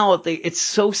right now it's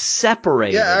so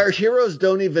separated. Yeah, our heroes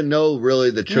don't even know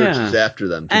really the church is after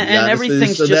them. And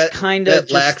everything's so just kind of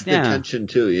lacks the tension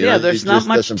too. There's not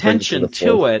much tension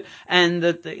to it.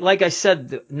 And like I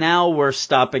said, now we're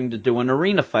stopping to do an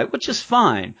arena fight, which is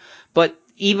fine. But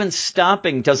even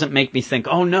stopping doesn't make me think,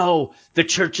 oh no, the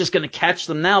church is going to catch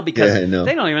them now because they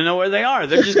don't even know where they are.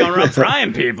 They're just going around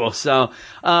frying people. So,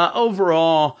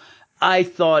 overall, I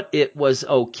thought it was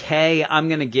okay. I'm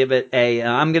going to give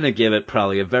it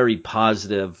probably a very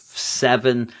positive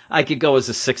 7. I could go as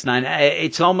a 6.9.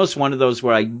 It's almost one of those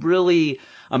where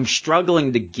I'm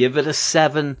struggling to give it a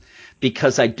 7.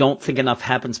 Because I don't think enough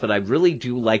happens, but I really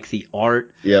do like the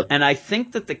art. Yep. And I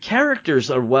think that the characters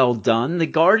are well done. The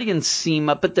Guardians seem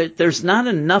up, but there's not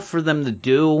enough for them to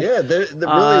do. Yeah,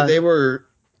 they were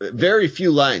very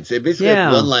few lines. They basically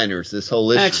have one-liners this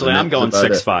whole issue. Actually, I'm going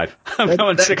 6.5. I'm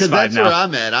going 6.5 now. That's where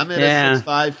I'm at. I'm at a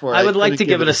 6.5 for it. I would like to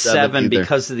give it a 7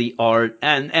 because of the art.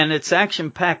 And it's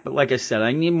action-packed, but like I said,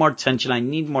 I need more tension. I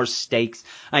need more stakes.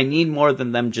 I need more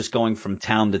than them just going from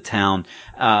town to town,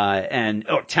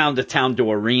 or town to town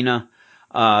to arena.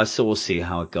 So we'll see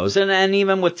how it goes. And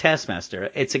even with Taskmaster,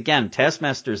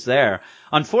 Taskmaster's there.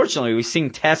 Unfortunately, we've seen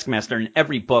Taskmaster in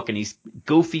every book, and he's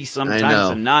goofy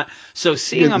sometimes and not. So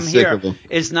seeing him here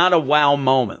is not a wow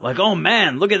moment. Like, oh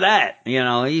man, look at that.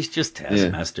 He's just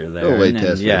Taskmaster there. Go away,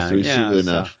 Taskmaster. He's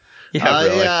enough. Yeah,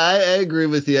 really. I agree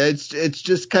with you. It's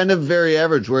just kind of very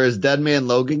average, whereas Dead Man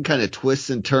Logan kind of twists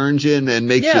and turns you and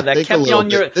makes you think a little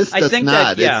bit. This does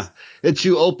not. It's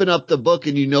you open up the book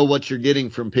and you know what you're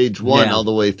getting from page 1 all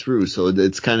the way through. So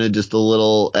it's kind of just a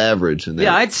little average in there.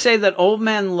 Yeah, I'd say that Old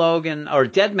Man Logan or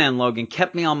Dead Man Logan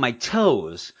kept me on my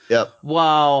toes. Yep.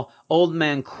 While Old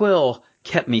Man Quill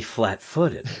kept me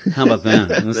flat-footed. How about that?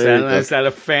 Is that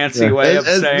a fancy way of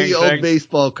saying things? As the old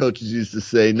baseball coaches used to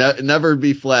say, never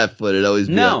be flat-footed, always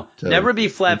be never be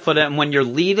flat-footed. And when you're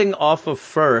leading off of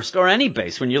first, or any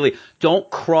base, when you're leading, don't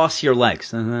cross your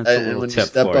legs. And that's a little tip for you.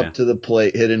 Step up to the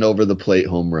plate, hit an over-the-plate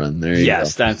home run. There you go.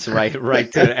 Yes, that's right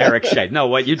to Eric Shea. No,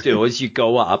 what you do is you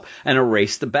go up and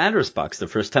erase the batter's box the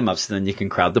first time up, so then you can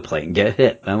crowd the plate and get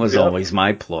hit. That was always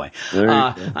my ploy.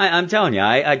 I'm telling you,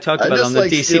 I talked about it on the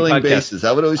DC podcast.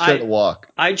 I would always try to walk.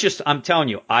 I'm telling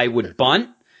you, I would bunt,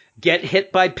 get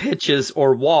hit by pitches,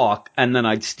 or walk, and then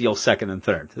I'd steal second and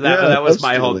third. That was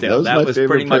my whole deal. That was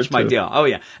pretty much my deal. Oh,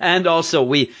 yeah. And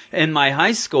also, in my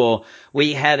high school,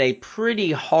 we had a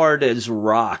pretty hard as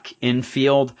rock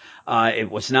infield.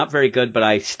 It was not very good, but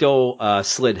I still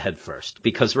slid head first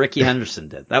because Ricky Henderson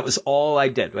did. That was all I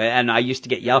did. And I used to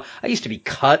get yelled. I used to be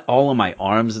cut all of my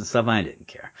arms and stuff. I didn't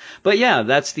care. But yeah,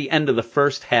 that's the end of the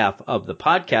first half of the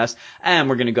podcast. And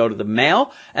we're going to go to the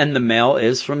mail. And the mail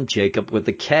is from Jacob with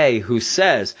a K, who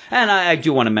says, and I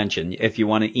do want to mention, if you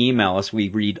want to email us, we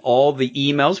read all the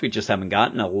emails. We just haven't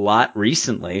gotten a lot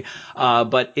recently.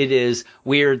 But it is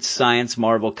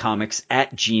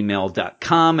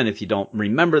weirdsciencemarvelcomics@gmail.com. And if you don't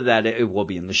remember that, it will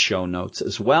be in the show notes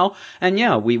as well. And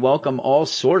yeah, we welcome all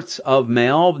sorts of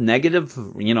mail, negative,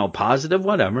 positive,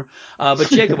 whatever. But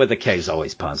Jacob with a K is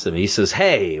always positive. He says,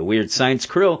 hey, Weird Science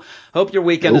crew, hope your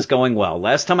weekend is going well.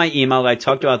 Last time I emailed, I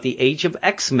talked about the Age of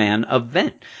X-Man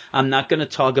event. I'm not going to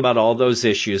talk about all those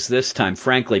issues this time,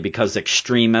 frankly, because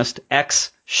Extremist,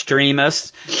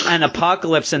 and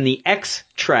Apocalypse and the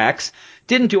X-Tracks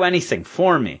didn't do anything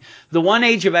for me. The one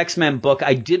Age of X-Men book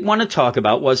I did want to talk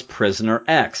about was Prisoner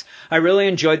X. I really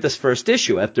enjoyed this first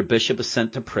issue. After Bishop is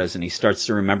sent to prison, he starts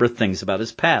to remember things about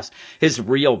his past, his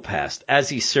real past. As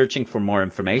he's searching for more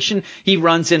information, he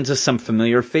runs into some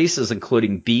familiar faces,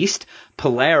 including Beast,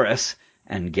 Polaris,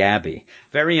 and Gabby.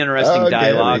 Very interesting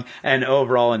dialogue, and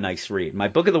overall a nice read. My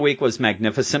book of the week was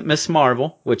Magnificent Miss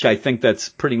Marvel, which I think that's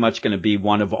pretty much going to be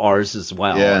one of ours as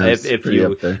well. Yeah,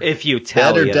 if you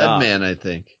tally it up. Dead Man, I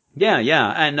think. Yeah, yeah.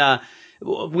 And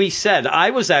we said,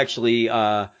 I was actually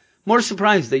more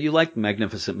surprised that you liked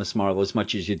Magnificent Miss Marvel as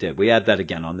much as you did. We had that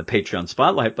again on the Patreon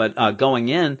Spotlight, but going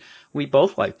in, we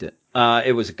both liked it.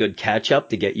 It was a good catch-up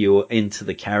to get you into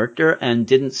the character and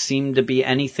didn't seem to be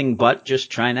anything but just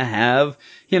trying to have,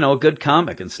 a good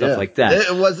comic and stuff like that.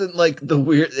 It wasn't like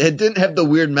it didn't have the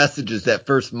weird messages that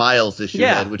first Miles issue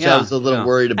had, which I was a little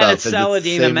worried about. And it's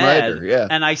Saladin Ahmed. Yeah.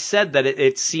 And I said that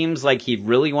it seems like he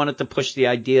really wanted to push the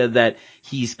idea that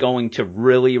he's going to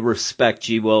really respect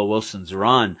G. Will Wilson's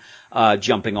run.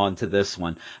 Jumping onto this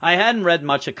one. I hadn't read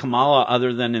much of Kamala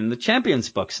other than in the Champions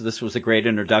book, so this was a great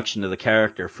introduction to the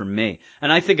character for me. And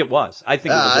I think it was. I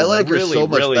like really, her so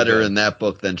much really better good. in that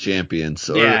book than Champions.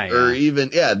 Or even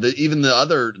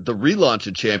the relaunch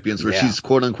of Champions where she's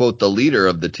quote unquote the leader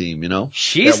of the team,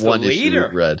 She's that one the leader.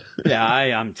 Issue read. Yeah,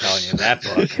 I'm telling you, that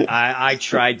book. I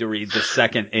tried to read the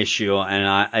second issue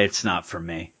and it's not for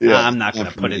me. Yeah, I'm not going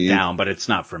to put it down, but it's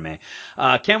not for me.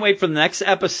 Can't wait for the next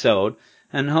episode.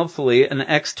 And hopefully an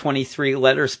X23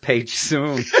 letters page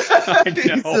soon.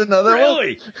 I know. Another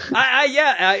really? one?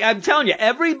 I'm telling you,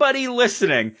 everybody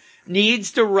listening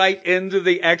needs to write into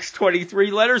the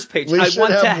X23 letters page. I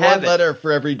want to have one letter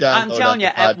for every download. I'm telling you,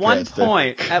 at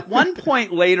one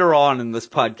point later on in this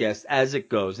podcast, as it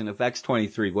goes, and if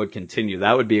X23 would continue,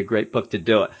 that would be a great book to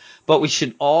do it. But we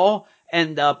should all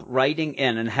end up writing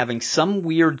in and having some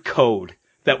weird code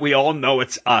that we all know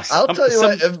it's us. I'll tell you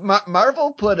what, if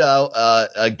Marvel put out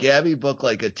a Gabby book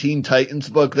like a Teen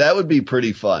Titans book, that would be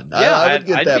pretty fun. Yeah, I would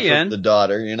get that from the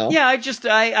daughter, Yeah, I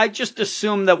just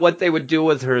assumed that what they would do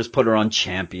with her is put her on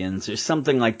Champions or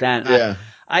something like that. Yeah.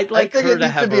 I'd like her to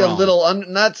have to be a little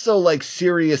not so like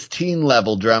serious teen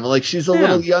level drama. Like she's a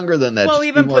little younger than that. Well,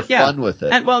 even more fun with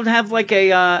it. And have like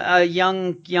a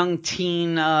young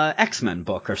teen X-Men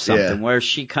book or something where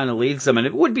she kind of leads them. And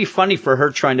it would be funny for her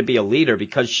trying to be a leader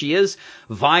because she is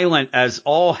violent as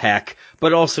all heck,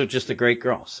 but also just a great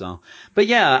girl. So, but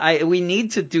yeah, we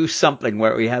need to do something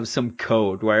where we have some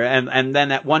code where, and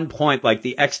then at one point, like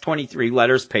the X23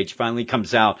 letters page finally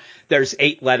comes out. There's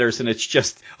 8 letters and it's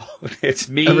just, it's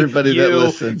me, everybody you, that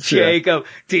listens, Jacob,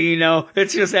 Dino.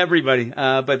 It's just everybody.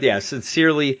 But yeah,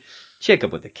 sincerely,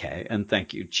 Jacob with a K. And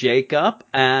thank you, Jacob.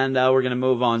 And we're going to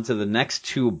move on to the next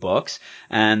 2 books.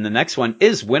 And the next one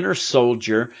is Winter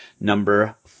Soldier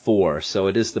number 4. So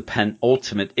it is the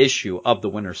penultimate issue of the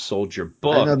Winter Soldier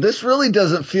book. I know, this really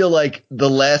doesn't feel like the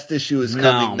last issue is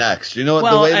coming next. You know what?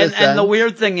 Well, the way this and the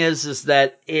weird thing is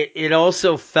that it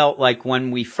also felt like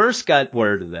when we first got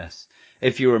word of this,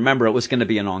 if you remember, it was going to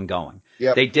be an ongoing.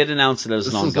 Yep. They did announce it as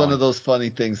an ongoing. This was one of those funny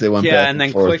things they went back and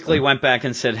then quickly went back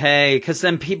and said, hey, because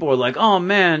then people were like, oh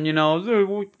man,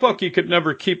 Bucky could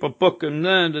never keep a book and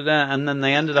then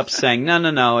they ended up saying,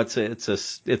 no, it's a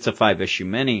 5-issue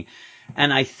mini.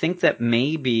 And I think that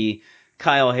maybe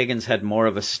Kyle Higgins had more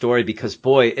of a story because,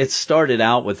 boy, it started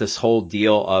out with this whole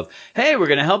deal of, hey, we're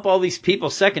going to help all these people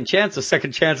second chances.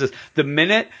 The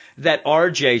minute that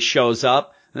RJ shows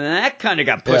up, that kind of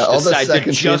got pushed aside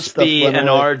to just be an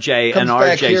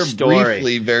RJ story.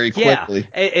 Briefly, very quickly.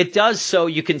 Yeah, it does. So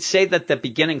you can say that the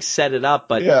beginning set it up,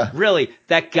 but really,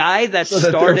 that guy that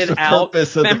started out,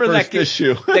 remember that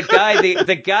issue.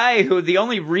 the guy who the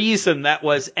only reason that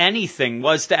was anything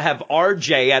was to have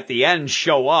RJ at the end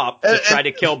show up to try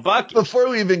to kill Bucky. Before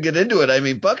we even get into it, I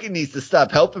mean, Bucky needs to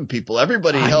stop helping people.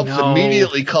 Everybody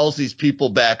immediately calls these people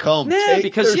back home. Yeah, Take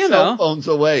because their cell phones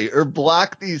away or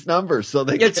block these numbers so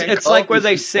they. It's like where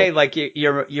they say, like,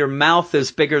 your mouth is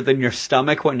bigger than your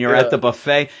stomach when you're at the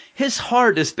buffet. His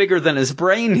heart is bigger than his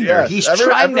brain here. He's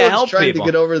trying to help trying people.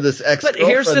 to get over this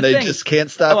ex-girlfriend. They just can't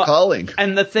stop calling.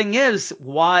 And the thing is,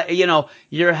 why,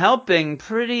 you're helping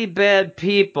pretty bad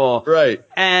people. Right.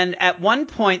 And at one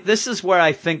point, this is where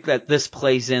I think that this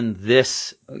plays in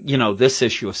this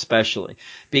issue especially.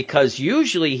 Because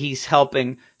usually he's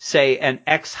helping, say, an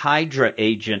ex-Hydra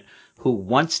agent who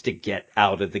wants to get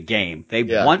out of the game. They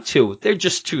want to. They're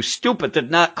just too stupid to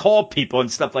not call people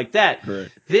and stuff like that. Right.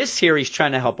 This here, he's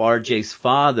trying to help RJ's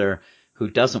father, who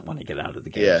doesn't want to get out of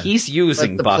the game. Yeah. He's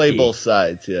using Bucky. Play both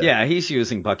sides, Yeah, he's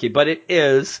using Bucky. But it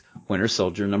is Winter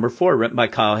Soldier number 4, written by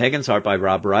Kyle Higgins, art by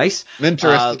Rob Rice. I'm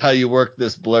interested how you work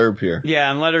this blurb here.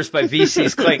 Yeah, and letters by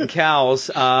VC's Clayton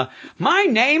Cowles. My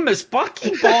name is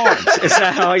Bucky Barnes. Is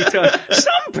that how he does it?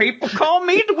 Some people call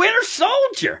me the Winter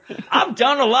Soldier. I've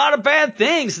done a lot of bad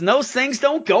things, and those things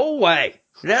don't go away.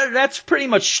 That's pretty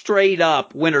much straight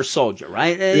up Winter Soldier,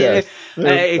 right? Yes,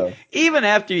 even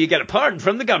after you get a pardon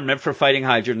from the government for fighting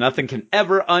Hydra, nothing can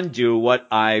ever undo what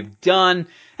I've done.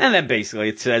 And then basically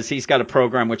it says he's got a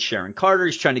program with Sharon Carter.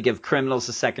 He's trying to give criminals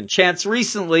a second chance.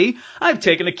 Recently, I've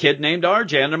taken a kid named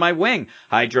RJ under my wing.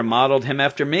 Hydra modeled him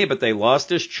after me, but they lost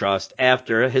his trust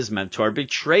after his mentor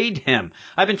betrayed him.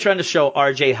 I've been trying to show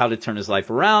RJ how to turn his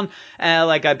life around,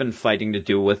 like I've been fighting to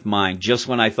do with mine. Just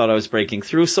when I thought I was breaking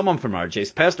through, someone from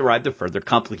RJ's past arrived to further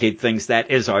complicate things. That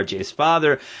is RJ's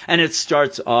father, and it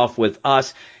starts off with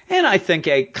us. And I think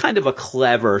a kind of a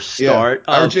clever start.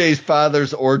 Yeah, RJ's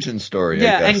father's origin story,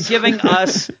 yeah, I guess. And giving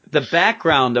us the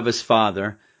background of his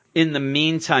father, in the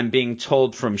meantime being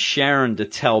told from Sharon to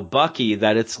tell Bucky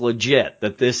that it's legit,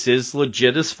 that this is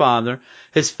legit his father.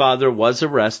 His father was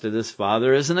arrested. His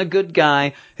father isn't a good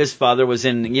guy. His father was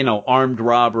in, armed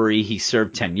robbery. He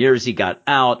served 10 years. He got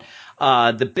out.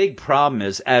 The big problem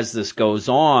is, as this goes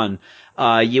on,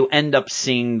 you end up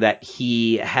seeing that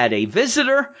he had a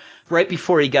visitor right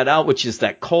before he got out, which is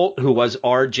that Colt, who was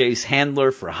RJ's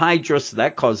handler for Hydra, so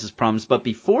that causes problems. But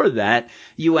before that,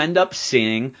 you end up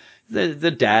seeing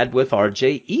the dad with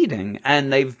RJ eating,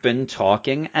 and they've been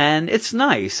talking, and it's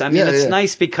nice. I mean, it's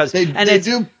nice because they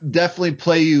do definitely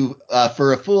play you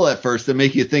for a fool at first and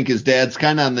make you think his dad's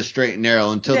kind of on the straight and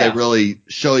narrow until they really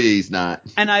show you he's not.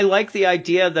 And I like the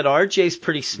idea that RJ's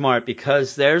pretty smart,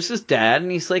 because there's his dad, and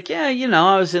he's like, yeah,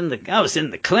 I was in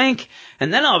the clink.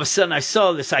 And then all of a sudden I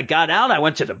saw this. I got out. I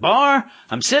went to the bar.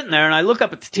 I'm sitting there and I look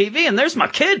up at the TV and there's my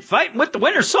kid fighting with the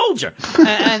Winter Soldier.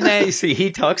 and then you see, he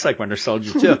talks like Winter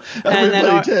Soldier too.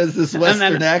 Everybody has this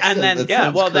Western accent.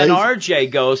 Then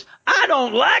RJ goes, I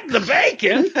don't like the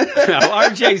bacon.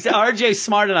 RJ's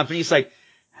smart enough, and he's like,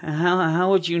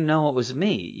 how would you know it was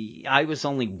me? I was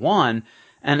only one.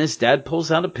 And his dad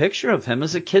pulls out a picture of him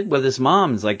as a kid with his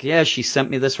mom. He's like, yeah, she sent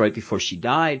me this right before she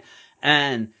died.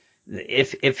 And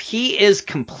if he is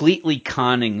completely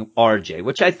conning RJ,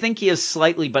 which I think he is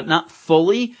slightly, but not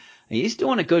fully, he's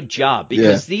doing a good job,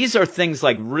 because these are things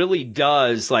like really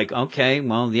does like, okay,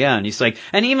 well, yeah. And he's like,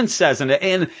 and he even says,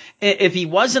 and if he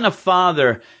wasn't a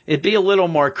father, it'd be a little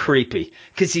more creepy,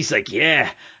 because he's like,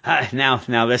 yeah,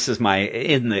 now this is my,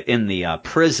 in the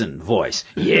prison voice.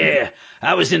 Yeah,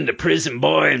 I was in the prison,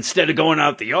 boy. Instead of going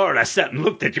out the yard, I sat and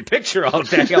looked at your picture all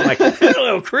day. I'm like, it's a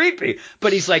little creepy.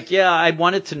 But he's like, yeah, I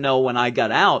wanted to know when I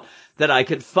got out that I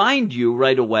could find you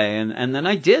right away, and then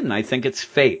I did, and I think it's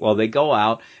fate. Well, they go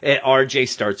out, RJ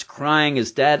starts crying,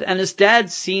 his dad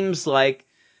seems like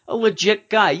a legit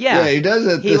guy. Yeah, he does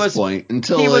at this point,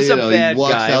 until he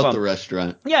walks out the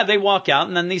restaurant. Yeah, they walk out,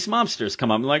 and then these mobsters come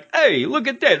up and like, hey, look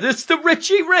at that, it's the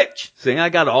Richie Rich. See, I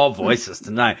got all voices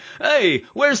tonight. Hey,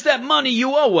 where's that money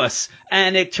you owe us?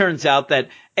 And it turns out that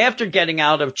after getting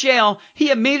out of jail, he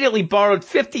immediately borrowed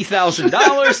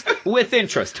 $50,000 with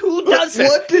interest. Who does it?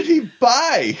 What did he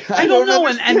buy? I don't know.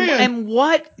 And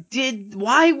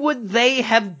why would they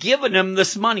have given him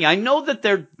this money? I know that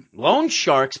they're loan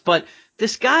sharks, but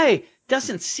this guy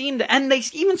doesn't seem to, and they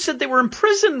even said they were in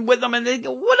prison with him, and they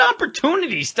go, what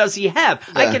opportunities does he have?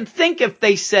 Yeah. I can think if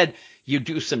they said, you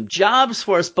do some jobs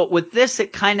for us, but with this,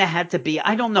 it kind of had to be,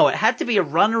 I don't know, it had to be a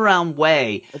runaround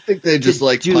way. I think they just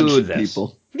like punching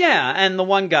people. Yeah, and the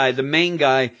one guy, the main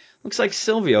guy, looks like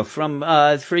Silvio from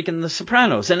freaking The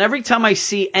Sopranos. And every time I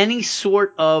see any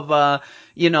sort of,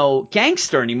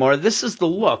 gangster anymore, this is the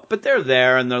look. But they're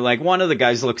there, and they're like, one of the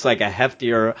guys looks like a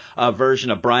heftier version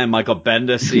of Brian Michael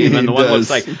Bendis, even. The one looks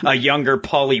like a younger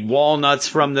Paulie Walnuts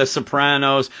from The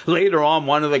Sopranos. Later on,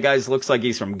 one of the guys looks like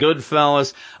he's from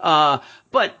Goodfellas.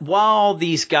 But while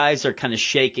these guys are kind of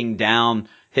shaking down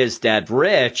his dad,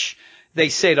 Rich, they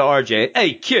say to RJ,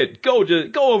 hey, kid, go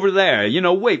over there.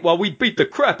 Wait while we beat the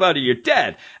crap out of your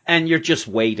dad. And you're just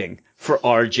waiting for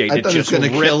RJ to just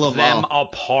rip them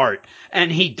apart. And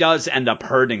he does end up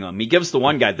hurting them. He gives the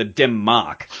one guy the dim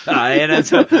mock. And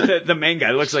it's the main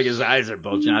guy looks like his eyes are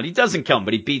bulging out. He doesn't kill him,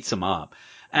 but he beats him up.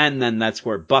 And then that's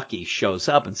where Bucky shows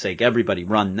up and say, everybody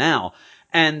run now.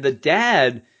 And the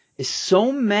dad is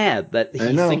so mad that he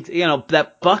thinks,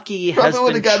 that Bucky has been trailing. Probably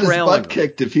would have got his butt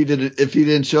kicked if he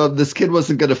didn't show up. This kid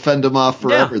wasn't going to fend him off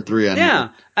forever, 300. Yeah,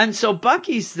 and so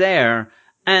Bucky's there,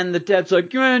 and the dad's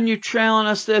like, man, you're trailing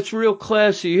us. That's real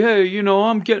classy. Hey,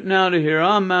 I'm getting out of here.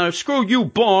 I'm out. Screw you,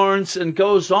 Barnes, and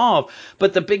goes off.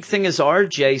 But the big thing is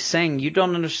RJ saying, you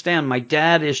don't understand. My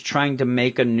dad is trying to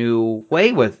make a new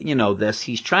way with, this.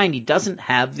 He doesn't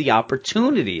have the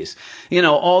opportunities,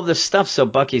 all this stuff. So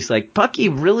Bucky's like, Bucky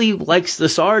really likes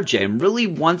this RJ and really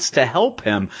wants to help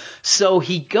him. So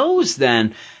he goes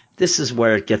then. This is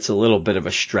where it gets a little bit of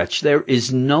a stretch. There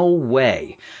is no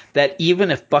way that even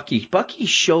if Bucky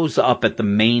shows up at the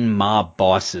main mob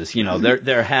bosses,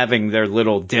 they're having their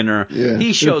little dinner. Yeah,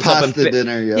 he shows up and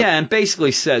dinner, and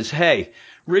basically says, hey,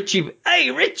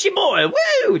 Hey, Richie Boyle,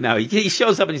 woo! No, he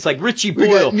shows up and he's like, Richie We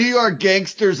Boyle. got New York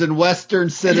gangsters and Western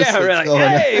citizens Yeah, going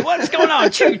hey, on. what's going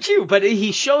on? Choo, choo. But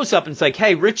he shows up and it's like,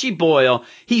 hey, Richie Boyle,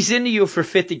 he's into you for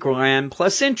 50 grand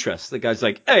plus interest. The guy's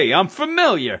like, hey, I'm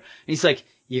familiar. And he's like,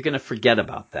 you're going to forget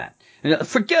about that. And,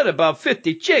 forget about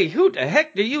 50. Jay, who the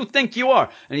heck do you think you are?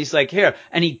 And he's like, here.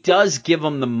 And he does give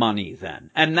him the money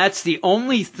then. And that's the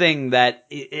only thing that,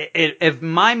 if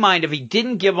my mind, if he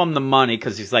didn't give him the money,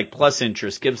 because he's like, plus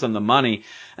interest, gives him the money,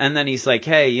 and then he's like,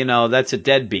 hey, you know, that's a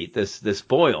deadbeat, this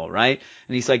Boyle, right?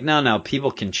 And he's like, no,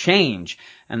 people can change.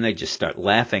 And they just start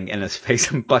laughing in his face,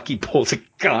 and Bucky pulls a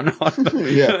gun on him.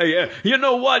 Yeah. You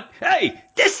know what? Hey,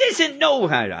 this isn't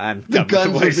the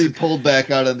guns would be pulled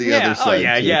back out on the other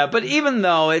side. Yeah. But even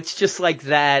though it's just like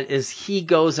that, as he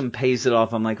goes and pays it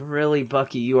off, I'm like, really,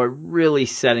 Bucky, you are really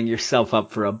setting yourself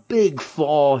up for a big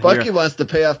fall here. Bucky wants to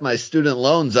pay off my student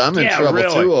loans. I'm in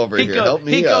trouble too over here. Help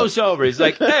me out. He goes over. He's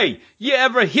like, hey, you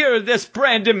ever hear of this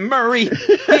Brandon Murray?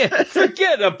 Yeah,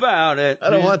 forget about it.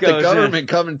 I don't want the government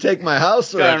come and take my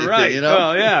house or anything, right. you know?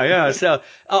 Oh, yeah. So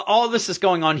all this is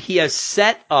going on. He has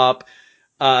set up,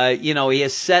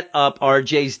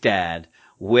 RJ's dad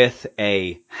with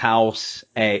a house,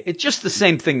 it's just the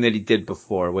same thing that he did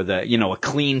before with a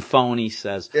clean phone, he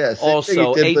says. Yeah,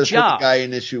 also a job. The guy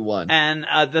in issue 1.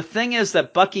 And the thing is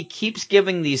that Bucky keeps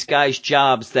giving these guys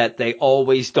jobs that they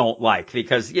always don't like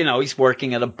because, he's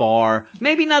working at a bar.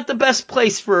 Maybe not the best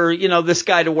place for, this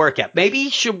guy to work at. Maybe he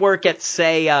should work at,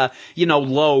 say,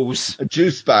 Lowe's. A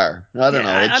juice bar. I don't know.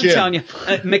 I'm telling you,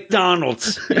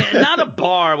 McDonald's. Not a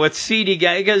bar with seedy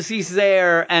guys because he's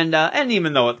there and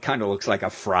even though it kind of looks like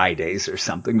a Fridays or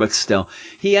something, but still,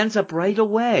 he ends up right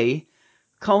away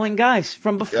calling guys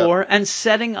from before and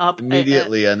setting up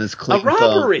immediately on his clean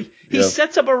robbery. Phone. He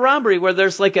sets up a robbery where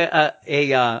there's like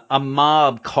a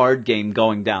mob card game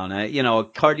going down. A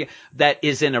card game that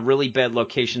is in a really bad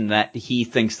location that he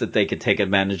thinks that they could take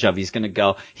advantage of. He's going to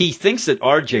go. He thinks that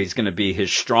RJ is going to be his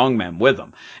strongman with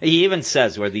him. He even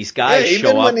says where these guys show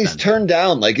up. Even when he's turned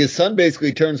down, like his son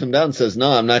basically turns him down and says,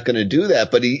 "No, I'm not going to do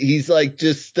that." But he's like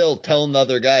just still telling the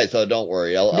other guys, "Oh, don't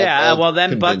worry, I'll well,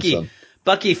 then Bucky.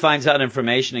 Bucky finds out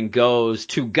information and goes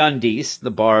to Gundy's,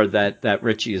 the bar that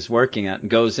Richie is working at,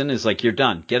 and goes in and is like, you're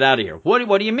done. Get out of here.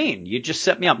 What do you mean? You just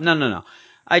set me up. No.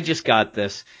 I just got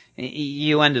this.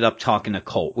 You ended up talking to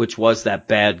Colt, which was that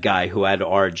bad guy who had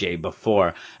RJ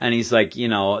before. And he's like,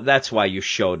 that's why you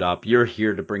showed up. You're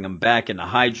here to bring him back into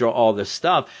Hydra, all this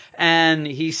stuff. And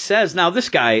he says, now this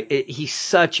guy, he's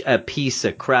such a piece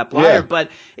of crap liar, but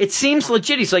it seems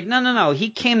legit. He's like, no.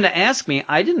 He came to ask me.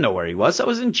 I didn't know where he was. I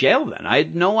was in jail then. I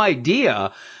had no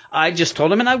idea. I just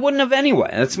told him, and I wouldn't have anyway.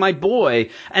 That's my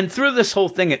boy. And through this whole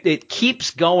thing, it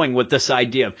keeps going with this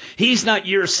idea of, he's not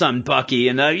your son, Bucky,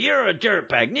 and you're a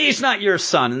dirtbag. He's not your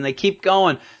son. And they keep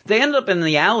going. They end up in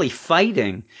the alley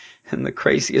fighting. And the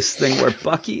craziest thing where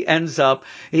Bucky ends up,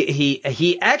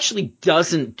 he actually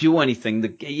doesn't do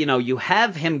anything. You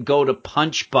have him go to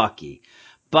punch Bucky.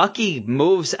 Bucky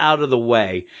moves out of the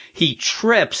way. He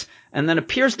trips and then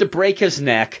appears to break his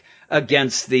neck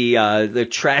against the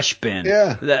trash bin,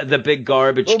 the big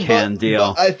garbage can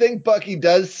deal. I think Bucky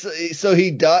does. So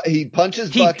he punches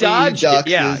Bucky. He ducks.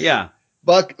 Yeah.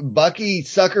 Bucky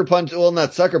sucker punches. Well,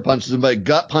 not sucker punches him, but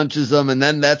gut punches him, and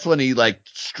then that's when he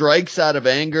strikes out of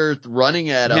anger, running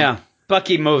at him. Yeah.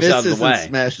 Bucky moves out of the way. And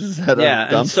smashes his head on a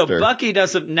dumpster. And so Bucky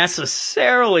doesn't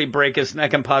necessarily break his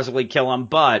neck and possibly kill him,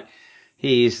 but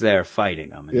he's there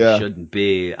fighting him, and he shouldn't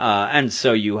be. And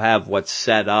so you have what's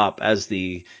set up as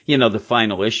the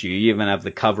final issue. You even have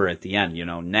the cover at the end,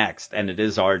 next, and it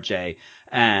is RJ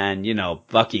and,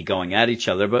 Bucky going at each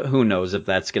other, but who knows if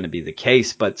that's going to be the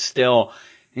case, but still,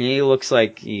 he looks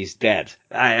like he's dead.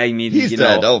 I mean, he's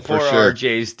dead. Oh, for sure.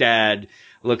 RJ's dad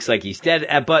looks like he's dead,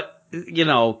 but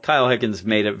Kyle Higgins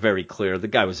made it very clear the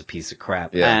guy was a piece of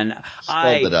crap. Yeah. And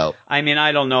spelled it out. I mean,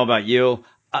 I don't know about you.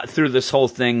 Through this whole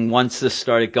thing, once this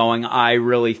started going, I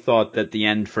really thought that the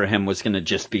end for him was going to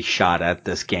just be shot at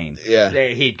this game. Yeah.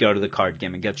 He'd go to the card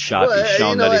game and get shot and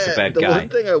shown that he's a bad guy. The one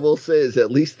thing I will say is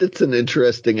at least it's an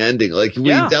interesting ending. Like, we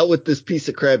dealt with this piece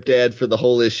of crap dad for the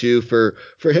whole issue. For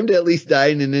him to at least die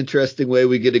in an interesting way,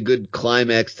 we get a good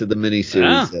climax to the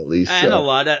miniseries, at least. And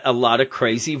a lot of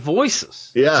crazy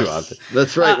voices. Yeah,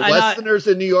 that's right. Westerners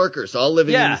and New Yorkers all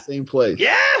living in the same place.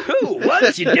 Yahoo!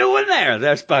 What you doing there?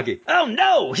 There's Bucky. Oh,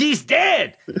 no! He's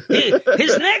dead.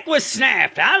 His neck was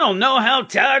snapped. I don't know how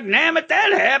dynamic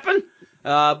that happened.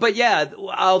 But yeah,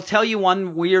 I'll tell you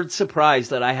one weird surprise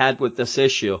that I had with this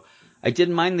issue. I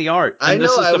didn't mind the art. And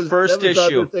this is the first issue. That was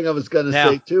the other thing I was going to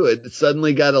say too. It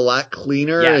suddenly got a lot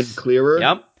cleaner and clearer.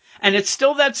 Yep. And it's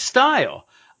still that style.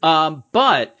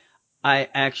 But I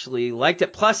actually liked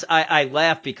it. Plus, I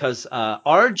laughed because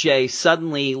RJ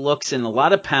suddenly looks in a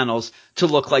lot of panels to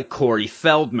look like Corey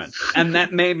Feldman. And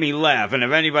that made me laugh. And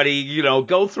if anybody,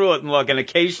 go through it and look, and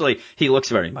occasionally he looks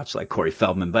very much like Corey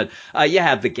Feldman. But you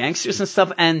have the gangsters and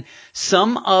stuff, and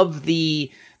some of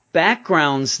the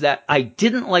backgrounds that I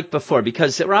didn't like before,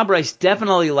 because Rob Rice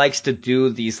definitely likes to do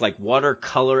these like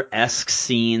watercolor-esque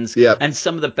scenes and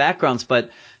some of the backgrounds,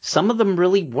 but some of them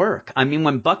really work. I mean,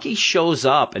 when Bucky shows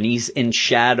up and he's in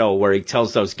shadow where he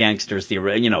tells those gangsters,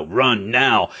 run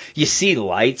now, you see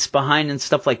lights behind and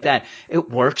stuff like that. It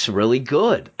works really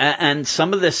good. And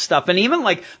some of this stuff, and even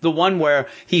like the one where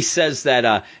he says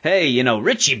that, hey,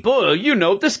 Richie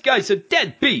Boyle, this guy's a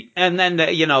deadbeat. And then,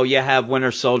 you have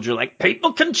Winter Soldier like,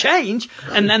 people can change.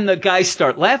 And then the guys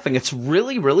start laughing. It's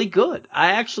really, really good.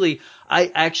 I actually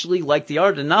like the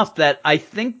art enough that I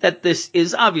think that this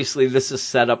is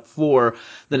set up for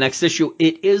the next issue.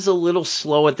 It is a little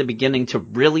slow at the beginning to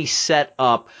really set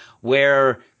up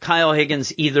where Kyle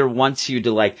Higgins either wants you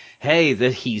to like, hey,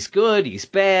 that he's good, he's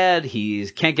bad, he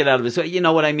can't get out of his way, you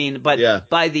know what I mean? But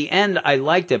by the end, I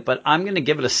liked it, but I'm going to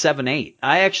give it a 7-8.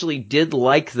 I actually did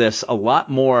like this a lot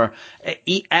more.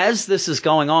 As this is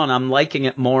going on, I'm liking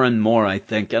it more and more, I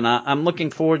think, and I'm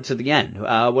looking forward to the end.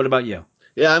 What about you?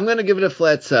 Yeah, I'm going to give it a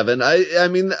flat 7. I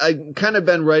mean, I kind of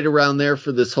been right around there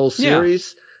for this whole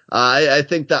series. Yeah. I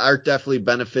think the art definitely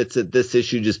benefits at this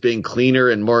issue just being cleaner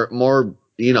and more,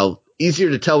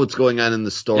 easier to tell what's going on in the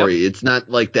story. Yep. It's not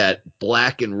like that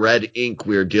black and red ink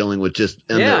we were dealing with just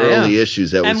in the early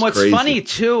issues. That was crazy. And what's funny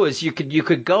too is you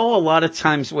could go a lot of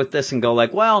times with this and go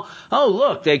like, well, oh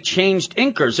look, they changed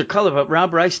inkers or color, but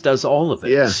Rob Rice does all of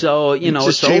it. Yeah. So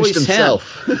it's always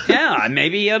himself. him. Yeah,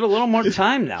 maybe he had a little more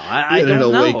time now. I don't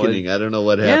know. Awakening. I don't know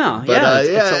what happened.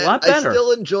 It's a lot better. I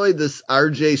still enjoyed this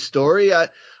RJ story.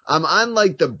 I'm on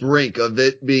like the brink of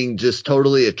it being just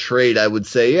totally a trade. I would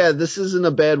say, this isn't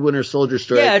a bad Winter Soldier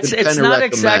story. Yeah, it's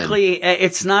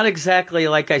not exactly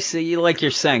like I see, like you're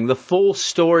saying, the full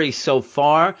story so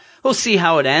far. We'll see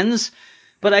how it ends.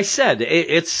 But I said,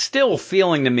 it's still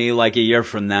feeling to me like a year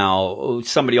from now,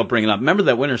 somebody will bring it up. Remember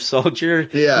that Winter Soldier,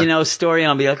 story?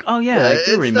 And I'll be like, oh yeah, I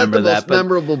do remember that. It's not the most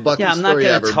memorable Bucky I'm not story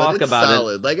going ever, to talk but it's about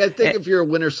solid. it. Like, I think if you're a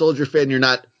Winter Soldier fan, you're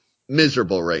not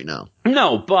miserable right now.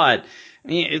 No, but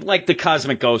like the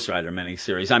Cosmic Ghost Rider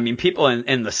miniseries. I mean, people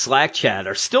in the Slack chat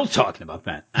are still talking about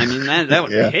that. I mean, that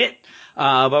would hit.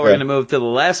 But we're going to move to the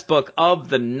last book of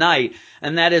the night,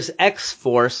 and that is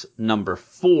X-Force number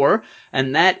 4.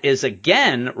 And that is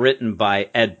again written by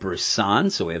Ed Brisson.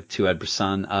 So we have 2 Ed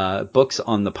Brisson books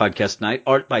on the podcast tonight.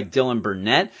 Art by Dylan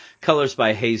Burnett, colors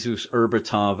by Jesus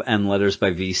Urbatov, and letters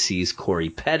by VC's Corey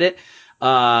Pettit.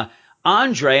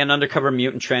 Andre, an undercover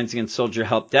mutant transient soldier,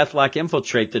 helped Deathlock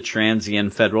infiltrate the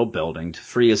transient federal building to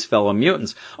free his fellow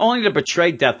mutants, only to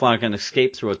betray Deathlock and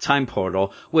escape through a time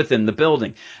portal within the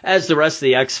building. As the rest of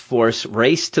the X-Force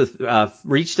raced to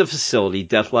reach the facility,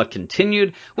 Deathlock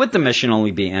continued with the mission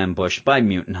only being ambushed by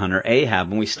mutant hunter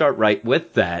Ahab. And we start right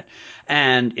with that.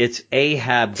 And it's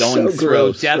Ahab going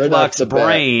through Deathlock's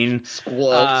brain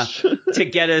to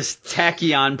get his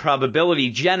tachyon probability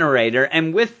generator.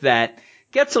 And with that,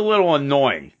 gets a little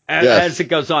annoying as it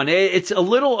goes on. It's a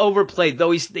little overplayed,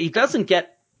 though he doesn't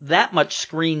get that much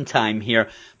screen time here.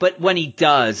 But when he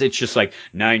does, it's just like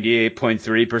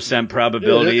 98.3%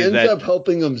 probability. It ends up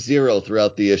helping him 0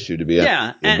 throughout the issue, to be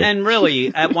honest. Yeah, and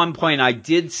really, at one point I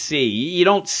did see, you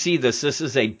don't see this, this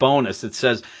is a bonus. It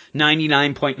says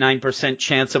 99.9%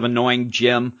 chance of annoying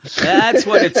Jim. That's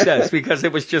what it says, because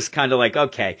it was just kind of like,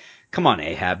 okay, come on,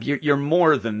 Ahab, you're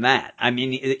more than that. I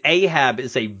mean, Ahab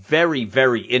is a very,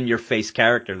 very in-your-face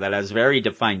character that has very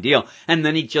defined deal, and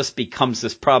then he just becomes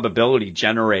this probability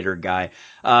generator guy,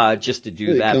 just to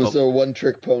do that. He becomes a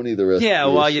one-trick pony the rest of the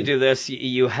issue. While you do this,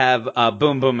 you have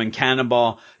Boom Boom and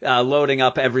Cannonball loading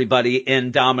up everybody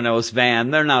in Domino's van.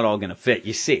 They're not all going to fit.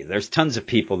 You see, there's tons of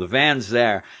people. The van's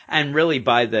there, and really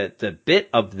by the bit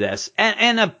of this,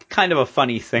 and a kind of a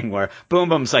funny thing where Boom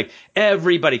Boom's like,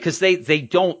 everybody, because they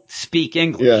don't speak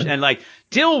English, and like,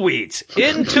 dillweeds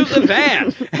into the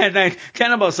van. And then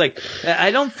Cannonball's like,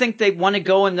 I don't think they want to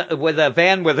go with a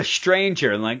van with a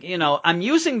stranger. And like, I'm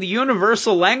using the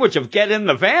universal language of get in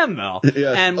the van, though.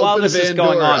 Yes. And while this is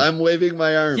going on, I'm waving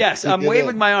my arms. Yes, I'm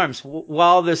waving my arms.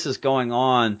 While this is going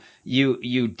on,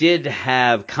 you did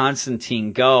have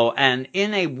Constantine go, and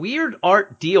in a weird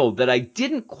art deal that I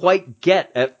didn't quite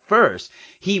get at first,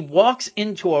 he walks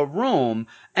into a room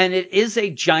and it is a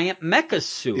giant mecha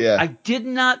suit. Yeah. I did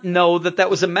not know that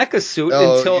was a mecha suit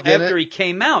until after he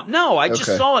came out. No, I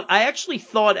just saw it. I actually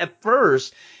thought at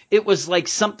first it was like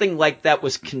something like that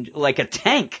was like a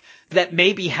tank that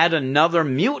maybe had another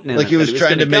mutant in it. Like he was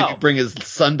trying to maybe go. bring his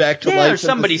son back to life. Or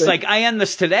somebody's like, I end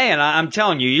this today, and I'm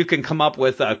telling you, you can come up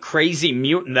with a crazy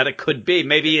mutant that it could be.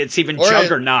 Maybe it's even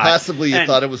Juggernaut. Possibly you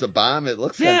thought it was a bomb. It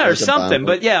looks kind of like or something. A bomb.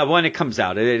 But yeah, when it comes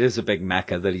out, it is a big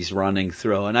mecha that he's running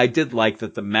through. And I did like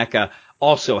that the mecha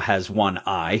also has one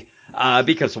eye.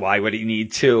 Because why would he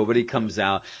need two? But he comes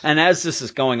out, and as this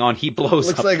is going on, he blows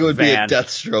up the van. Looks like it would van. be a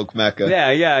Deathstroke mecha.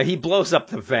 Yeah, he blows up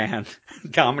the van.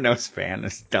 Domino's van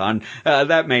is done.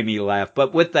 That made me laugh.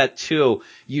 But with that too,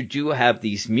 you do have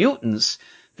these mutants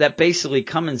that basically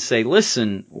come and say,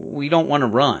 listen, we don't want to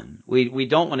run. We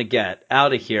don't want to get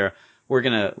out of here. We're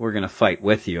gonna fight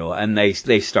with you. And they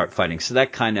start fighting. So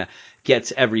that kind of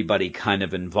gets everybody kind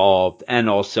of involved and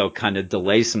also kind of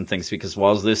delays some things because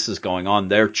while this is going on,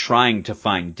 they're trying to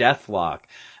find Deathlock.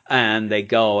 And they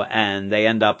go and they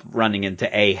end up running into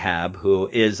Ahab, who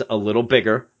is a little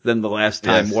bigger than the last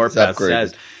time. Yes, Warpath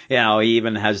says, he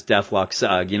even has Deathlock's,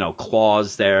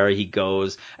 claws there. He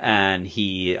goes and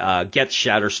he gets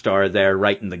Shatterstar there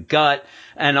right in the gut.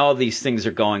 And all these things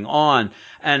are going on.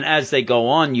 And as they go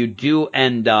on, you do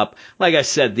end up, like I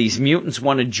said, these mutants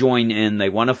want to join in. They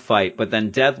want to fight. But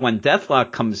then when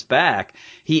Deathlock comes back,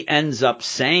 he ends up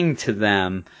saying to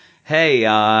them, hey,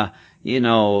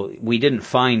 we didn't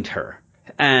find her.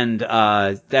 And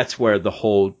that's where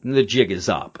the jig is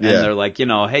up. And they're like,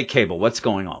 hey, Cable, what's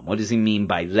going on? What does he mean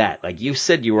by that? Like, you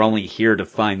said you were only here to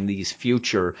find these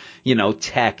future,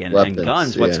 tech and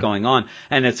guns. What's going on?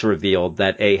 And it's revealed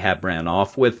that Ahab ran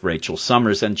off with Rachel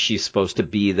Summers, and she's supposed to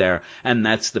be there. And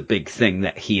that's the big thing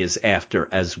that he is after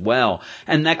as well.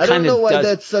 And that kind of I don't know why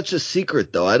that's such a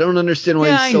secret, though. I don't understand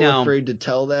why he's so afraid to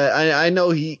tell that. I know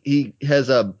he has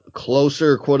a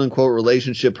closer quote unquote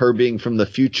relationship, her being from the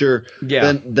future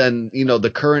than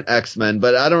the current X-Men,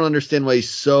 but I don't understand why he's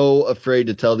so afraid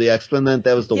to tell the X-Men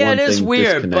that was the one thing. Yeah, it is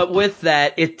weird, but with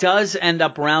that, it does end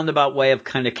up roundabout way of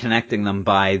kind of connecting them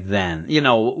by then,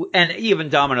 and even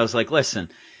Domino's like, listen,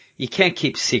 you can't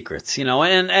keep secrets,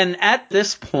 and at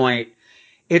this point,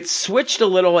 it's switched a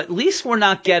little. At least we're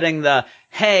not getting the,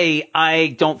 hey,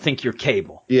 I don't think you're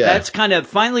Cable. Yeah. That's kind of,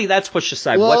 finally that's pushed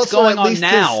aside. Well, what's going on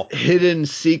now? His hidden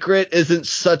secret isn't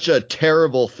such a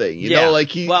terrible thing. You know, like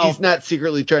he's not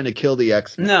secretly trying to kill the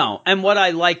X-Men. No. And what I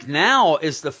like now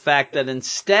is the fact that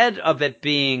instead of it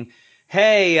being,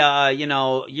 hey,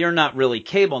 you're not really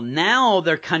Cable, now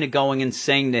they're kind of going and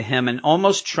saying to him and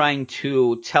almost trying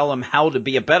to tell him how to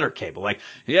be a better Cable. Like,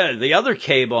 yeah, the other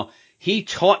Cable, he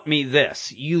taught me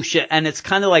this. You should, and it's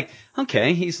kind of like,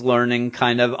 okay, he's learning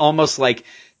kind of almost like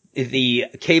the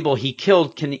Cable he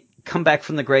killed can come back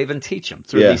from the grave and teach him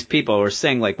through these people who are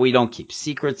saying like, we don't keep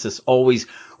secrets. This always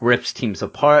rips teams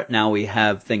apart. Now we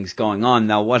have things going on.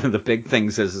 Now, one of the big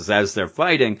things is as they're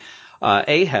fighting,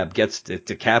 Ahab gets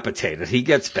decapitated. He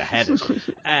gets beheaded.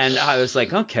 And I was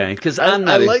like, okay, because I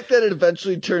like that it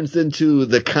eventually turns into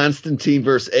the Constantine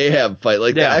versus Ahab fight.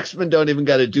 Like the X-Men don't even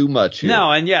got to do much here.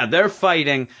 No, and they're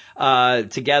fighting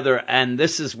together, and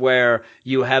this is where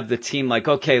you have the team like,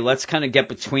 okay, let's kind of get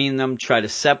between them, try to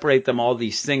separate them, all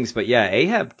these things. But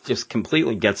Ahab just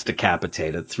completely gets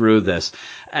decapitated through this.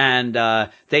 And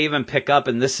they even pick up,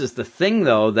 and this is the thing,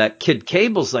 though, that Kid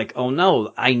Cable's like, oh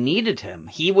no, I needed him.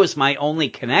 He was my only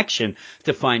connection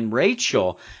to find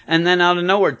Rachel. And then out of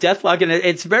nowhere, Deathlock, and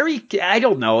it's very, I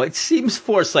don't know, it seems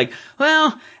forced, like,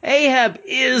 well, Ahab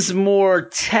is more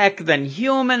tech than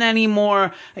human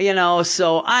anymore,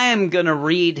 so I am going to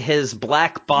read his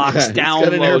black box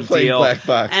download deal,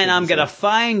 and I'm going to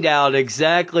find out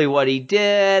exactly what he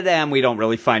did, and we don't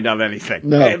really find out anything.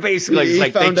 No, basically, he it's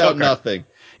like found they took out nothing.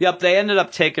 Yep, they ended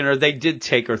up taking her. They did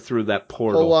take her through that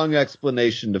portal. A long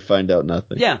explanation to find out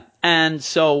nothing. Yeah, and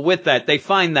so with that, they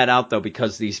find that out, though,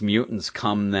 because these mutants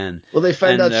come then. Well, they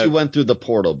find out she went through the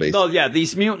portal, basically. Oh, yeah,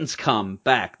 these mutants come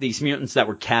back, these mutants that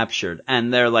were captured,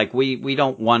 and they're like, we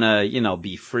don't want to,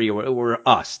 be free. We're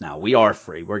us now. We are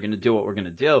free. We're going to do what we're going to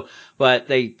do. But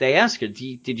they ask her,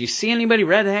 did you see anybody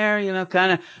red hair,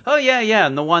 kind of? Oh, yeah.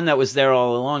 And the one that was there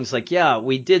all along is like, yeah,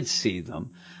 we did see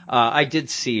them. I did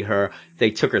see her.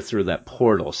 They took her through that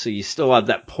portal. So you still have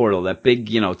that portal, that big,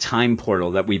 time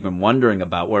portal that we've been wondering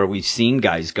about where we've seen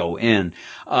guys go in.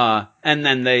 And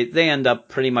then they end up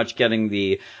pretty much getting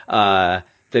the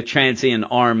transient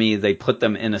army. They put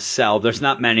them in a cell. There's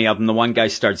not many of them. The one guy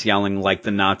starts yelling like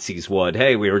the Nazis would.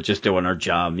 Hey, we were just doing our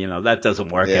job. That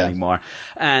doesn't work anymore.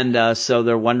 And so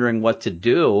they're wondering what to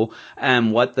do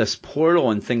and what this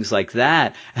portal and things like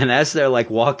that. And as they're like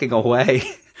walking away,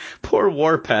 poor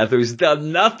Warpath, who's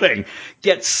done nothing,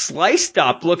 gets sliced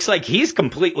up. Looks like he's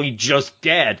completely just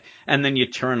dead. And then you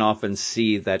turn off and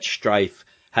see that Strife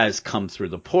has come through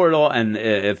the portal. And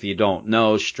if you don't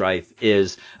know, Strife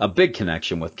is a big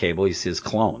connection with Cable. He's his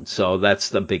clone. So that's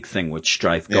the big thing with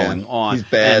Strife going on. He's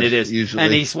bad, and it is, usually.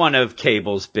 And he's one of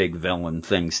Cable's big villain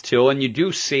things too. And you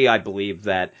do see, I believe,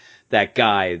 that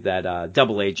guy, that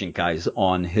double agent guy's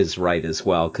on his right as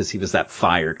well, because he was that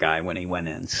fire guy when he went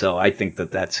in. So I think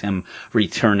that that's him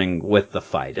returning with the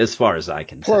fight, as far as I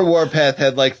can tell. Poor Warpath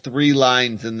had like 3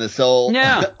 lines in this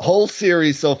whole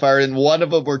series so far, and one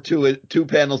of them were two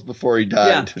panels before he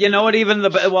died. Yeah, you know what? Even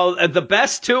the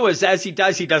best too is as he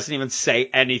dies, he doesn't even say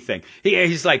anything.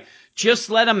 He's like, just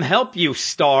let him help you,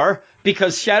 Star,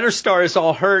 because Shatterstar is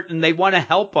all hurt and they want to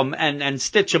help him and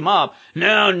stitch him up.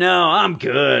 No, I'm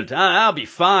good. I'll be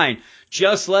fine.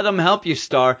 Just let him help you,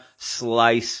 Star.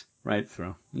 Slice right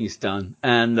through. He's done.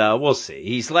 And we'll see.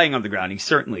 He's laying on the ground. He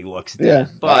certainly looks dead. Yeah,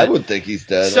 but I would think he's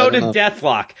dead. So did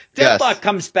Deathlock. Deathlock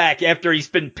comes back after he's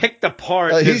been picked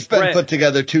apart. He's been put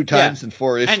together 2 times in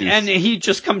 4 issues. And he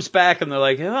just comes back and they're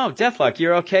like, oh, Deathlock,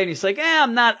 you're okay? And he's like,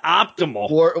 I'm not optimal.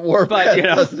 Warpath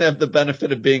doesn't have the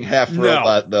benefit of being half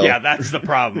robot, though. Yeah, that's the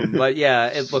problem. But yeah,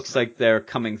 it looks like they're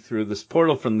coming through this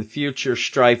portal from the future.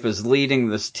 Strife is leading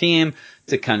this team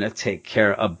to kind of take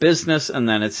care of business. And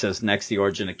then it says next, the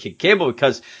origin of Kid Cable,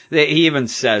 because he even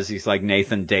says, he's like,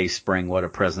 Nathan Dayspring, what a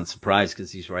pleasant surprise,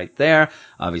 because he's right there.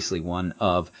 Obviously one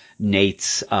of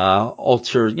Nate's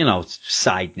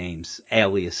side names,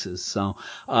 aliases. So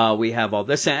we have all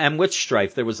this. And with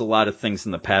Strife, there was a lot of things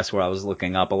in the past where I was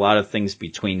looking up, a lot of things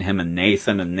between him and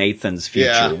Nathan and Nathan's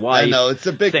future wife. I know, it's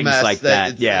a big things mess like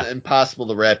that. It's impossible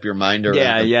to wrap your mind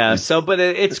around. Yeah. So, but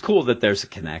it's cool that there's a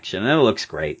connection, and it looks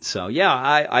great. So yeah,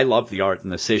 I love the art in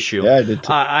this issue. Yeah, I did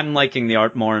too. I'm liking the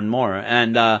art more and more.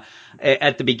 And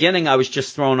at the beginning, I was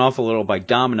just thrown off a little by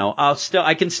Domino.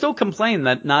 I can still complain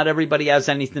that not everybody has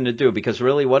anything to do, because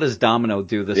really, what does Domino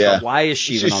do this? Yeah. Why is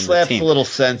she even on the team? She slaps a little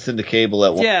sense into Cable at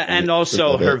one point. Yeah, and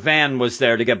also her van was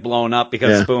there to get blown up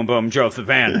because Boom Boom drove the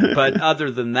van. But other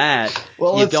than that,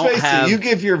 you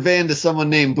give your van to someone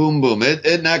named Boom Boom,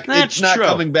 it's not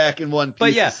coming back in one piece.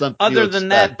 But yeah, other than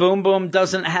that, expect. Boom Boom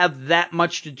doesn't have that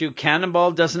much to do.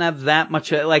 Cannonball doesn't have that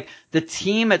much. Like, the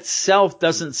team itself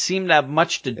doesn't seem to have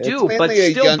much to do. But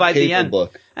still, by the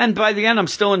end, I'm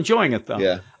still enjoying it though.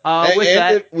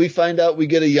 Yeah. We find out we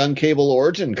get a young Cable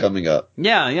origin coming up.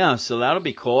 Yeah. So that'll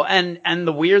be cool. And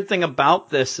the weird thing about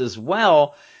this as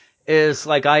well is,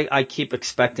 like, I keep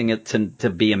expecting it to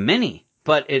be a mini,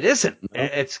 but it isn't.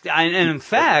 And in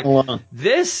fact,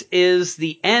 this is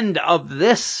the end of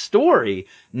this story.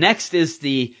 Next is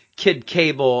the Kid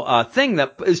Cable thing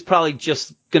that is probably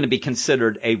just going to be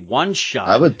considered a one-shot.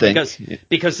 I would think.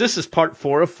 Because this is part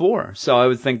 4 of 4. So I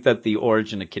would think that the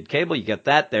origin of Kid Cable, you get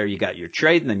that there, you got your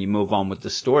trade, and then you move on with the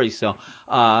story. So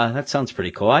that sounds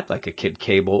pretty cool. I'd like a Kid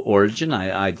Cable origin.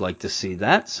 I'd like to see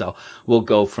that. So we'll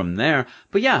go from there.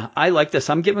 But yeah, I like this.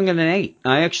 I'm giving it an 8.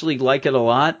 I actually like it a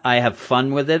lot. I have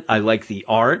fun with it. I like the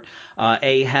art.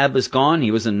 Ahab is gone.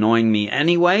 He was annoying me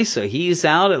anyway, so he's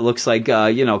out. It looks like,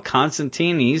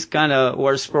 Constantine, he's kind of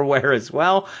worse for wear as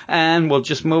well. And we'll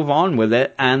just move on with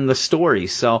it and the story.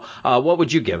 So what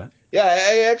would you give it? Yeah,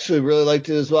 I actually really liked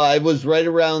it as well. I was right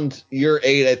around your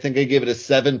 8. I think I gave it a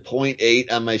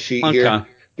 7.8 on my sheet here.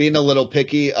 Being a little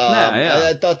picky.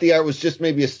 I thought the art was just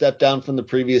maybe a step down from the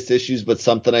previous issues, but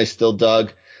something I still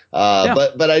dug.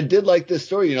 But I did like this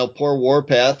story, poor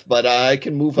Warpath, but I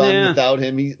can move on without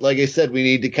him. Like I said, we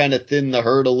need to kind of thin the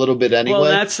herd a little bit anyway.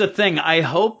 Well, that's the thing. I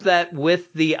hope that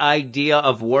with the idea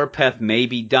of Warpath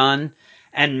maybe done,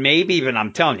 and maybe even,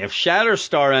 I'm telling you, if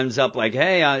Shatterstar ends up like,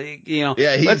 hey,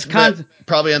 he's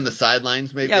probably on the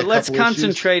sidelines, maybe. Yeah, let's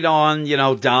concentrate on,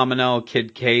 Domino,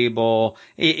 Kid Cable,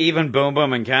 even Boom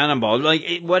Boom and Cannonball,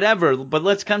 like whatever. But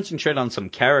let's concentrate on some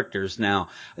characters now.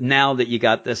 Now that you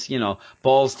got this,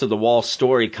 balls to the wall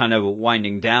story kind of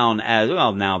winding down as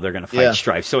well. Now they're going to fight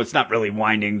Strife, so it's not really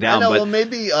winding down. Well,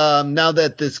 maybe now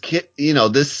that this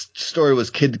this story was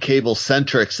Kid Cable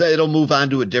centric, so it'll move on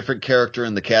to a different character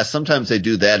in the cast. Sometimes they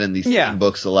do that in these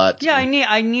books a lot too. Yeah,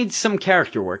 I need some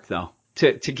character work though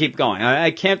to keep going.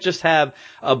 I can't just have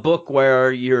a book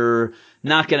where you're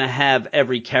not going to have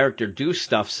every character do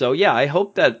stuff. So yeah, I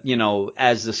hope that,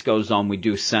 as this goes on, we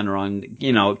do center on,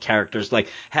 characters, like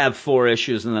have 4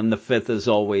 issues and then the 5th is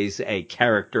always a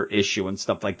character issue and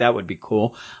stuff like that would be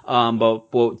cool.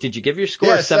 But did you give your score?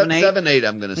 7.8? 7.8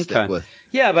 I'm going to stick with.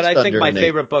 Yeah, but I think my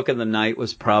favorite book of the night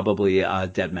was probably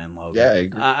Dead Man Logan. Yeah,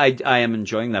 I agree. I am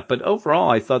enjoying that. But overall,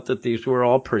 I thought that these were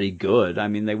all pretty good. I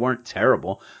mean, they weren't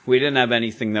terrible. We didn't have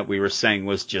anything that we were saying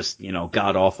was just,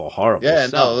 god-awful horrible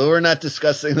stuff. No, we're not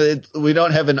discussing it. We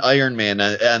don't have an Iron Man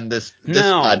on this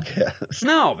podcast.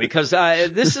 No, because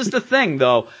this is the thing,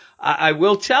 though. I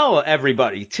will tell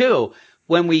everybody too,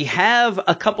 when we have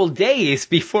a couple days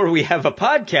before we have a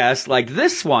podcast like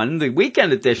this one, the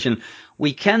weekend edition,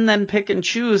 we can then pick and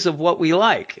choose of what we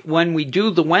like. When we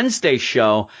do the Wednesday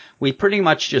show, we pretty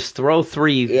much just throw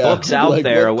three books out like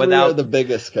there without the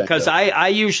biggest because I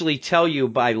usually tell you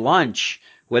by lunch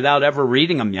without ever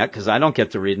reading them yet, because I don't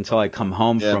get to read until I come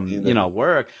home from,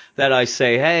 work, that I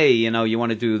say, hey, you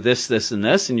want to do this, this, and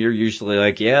this, and you're usually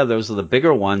like, yeah, those are the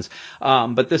bigger ones.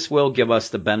 But this will give us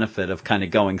the benefit of kind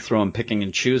of going through and picking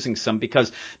and choosing some,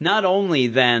 because not only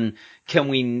then can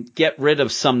we get rid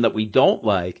of some that we don't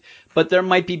like, but there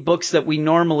might be books that we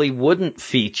normally wouldn't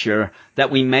feature that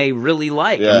we may really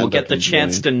like. And we'll get the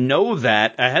chance to know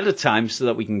that ahead of time so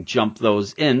that we can jump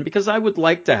those in, because I would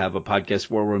like to have a podcast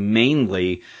where we're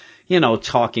mainly,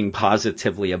 talking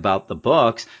positively about the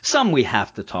books. Some we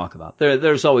have to talk about.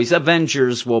 There's always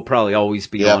Avengers will probably always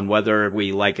be on whether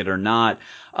we like it or not.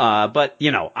 But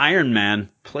Iron Man,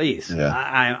 please. Yeah.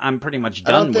 I'm pretty much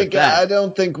done with that. I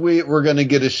don't think we're going to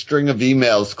get a string of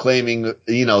emails claiming,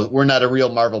 we're not a real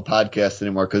Marvel podcast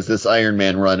anymore because this Iron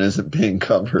Man run isn't being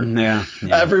covered. Yeah.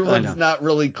 Everyone's not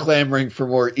really clamoring for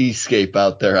more Escape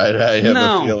out there. I have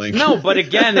a feeling. No, but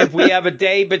again, if we have a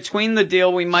day between the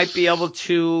deal, we might be able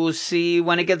to see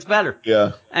when it gets better.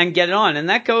 Yeah. And get it on. And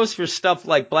that goes for stuff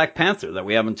like Black Panther that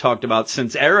we haven't talked about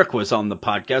since Eric was on the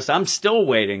podcast. I'm still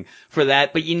waiting for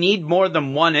that, but you need more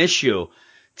than one issue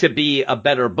to be a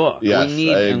better book. Yes,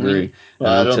 I agree.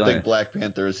 I don't think Black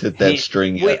Panther has hit that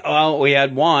string yet. We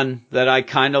had one that I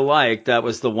kind of liked. That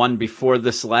was the one before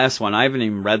this last one. I haven't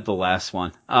even read the last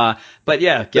one. But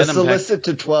yeah, get them. The Solicit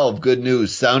to 12, good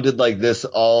news. Sounded like this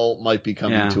all might be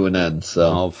coming to an end.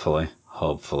 So hopefully.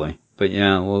 But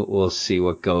yeah, we'll see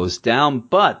what goes down.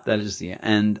 But that is the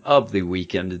end of the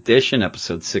weekend edition,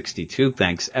 episode 62.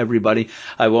 Thanks, everybody.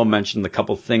 I will mention a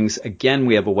couple things. Again,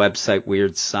 we have a website,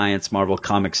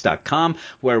 WeirdScienceMarvelComics.com,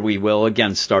 where we will,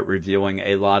 again, start reviewing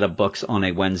a lot of books on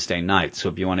a Wednesday night. So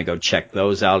if you want to go check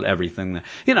those out, everything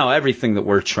that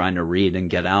we're trying to read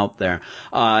and get out there.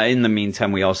 In the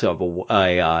meantime, we also have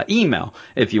a email.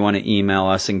 If you want to email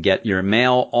us and get your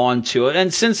mail onto it.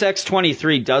 And since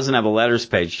X23 doesn't have a letters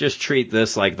page, just treat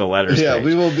this like the letters page. Yeah,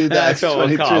 we will be that. That's what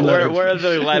we'll call it. We're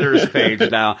the letters page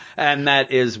now. And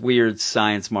that is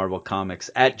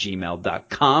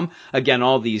WeirdScienceMarvelComics@gmail.com. Again,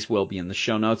 all these will be in the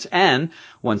show notes. And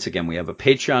once again, we have a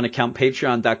Patreon account,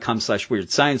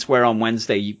 patreon.com/WeirdScience, where on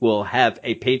Wednesday we'll have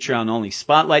a Patreon-only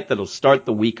spotlight that'll start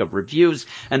the week of reviews.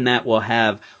 And that will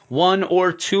have one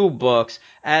or two books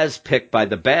as picked by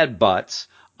the bad butts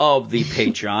of the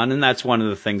Patreon. And that's one of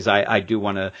the things I do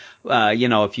want to,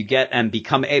 if you get and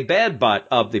become a bad butt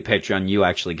of the Patreon, you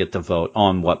actually get to vote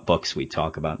on what books we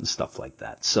talk about and stuff like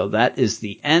that. So that is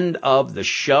the end of the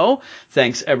show.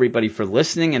 Thanks everybody for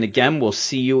listening. And again, we'll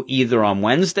see you either on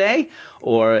Wednesday,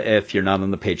 or if you're not on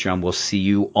the Patreon, we'll see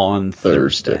you on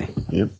Thursday. Yep.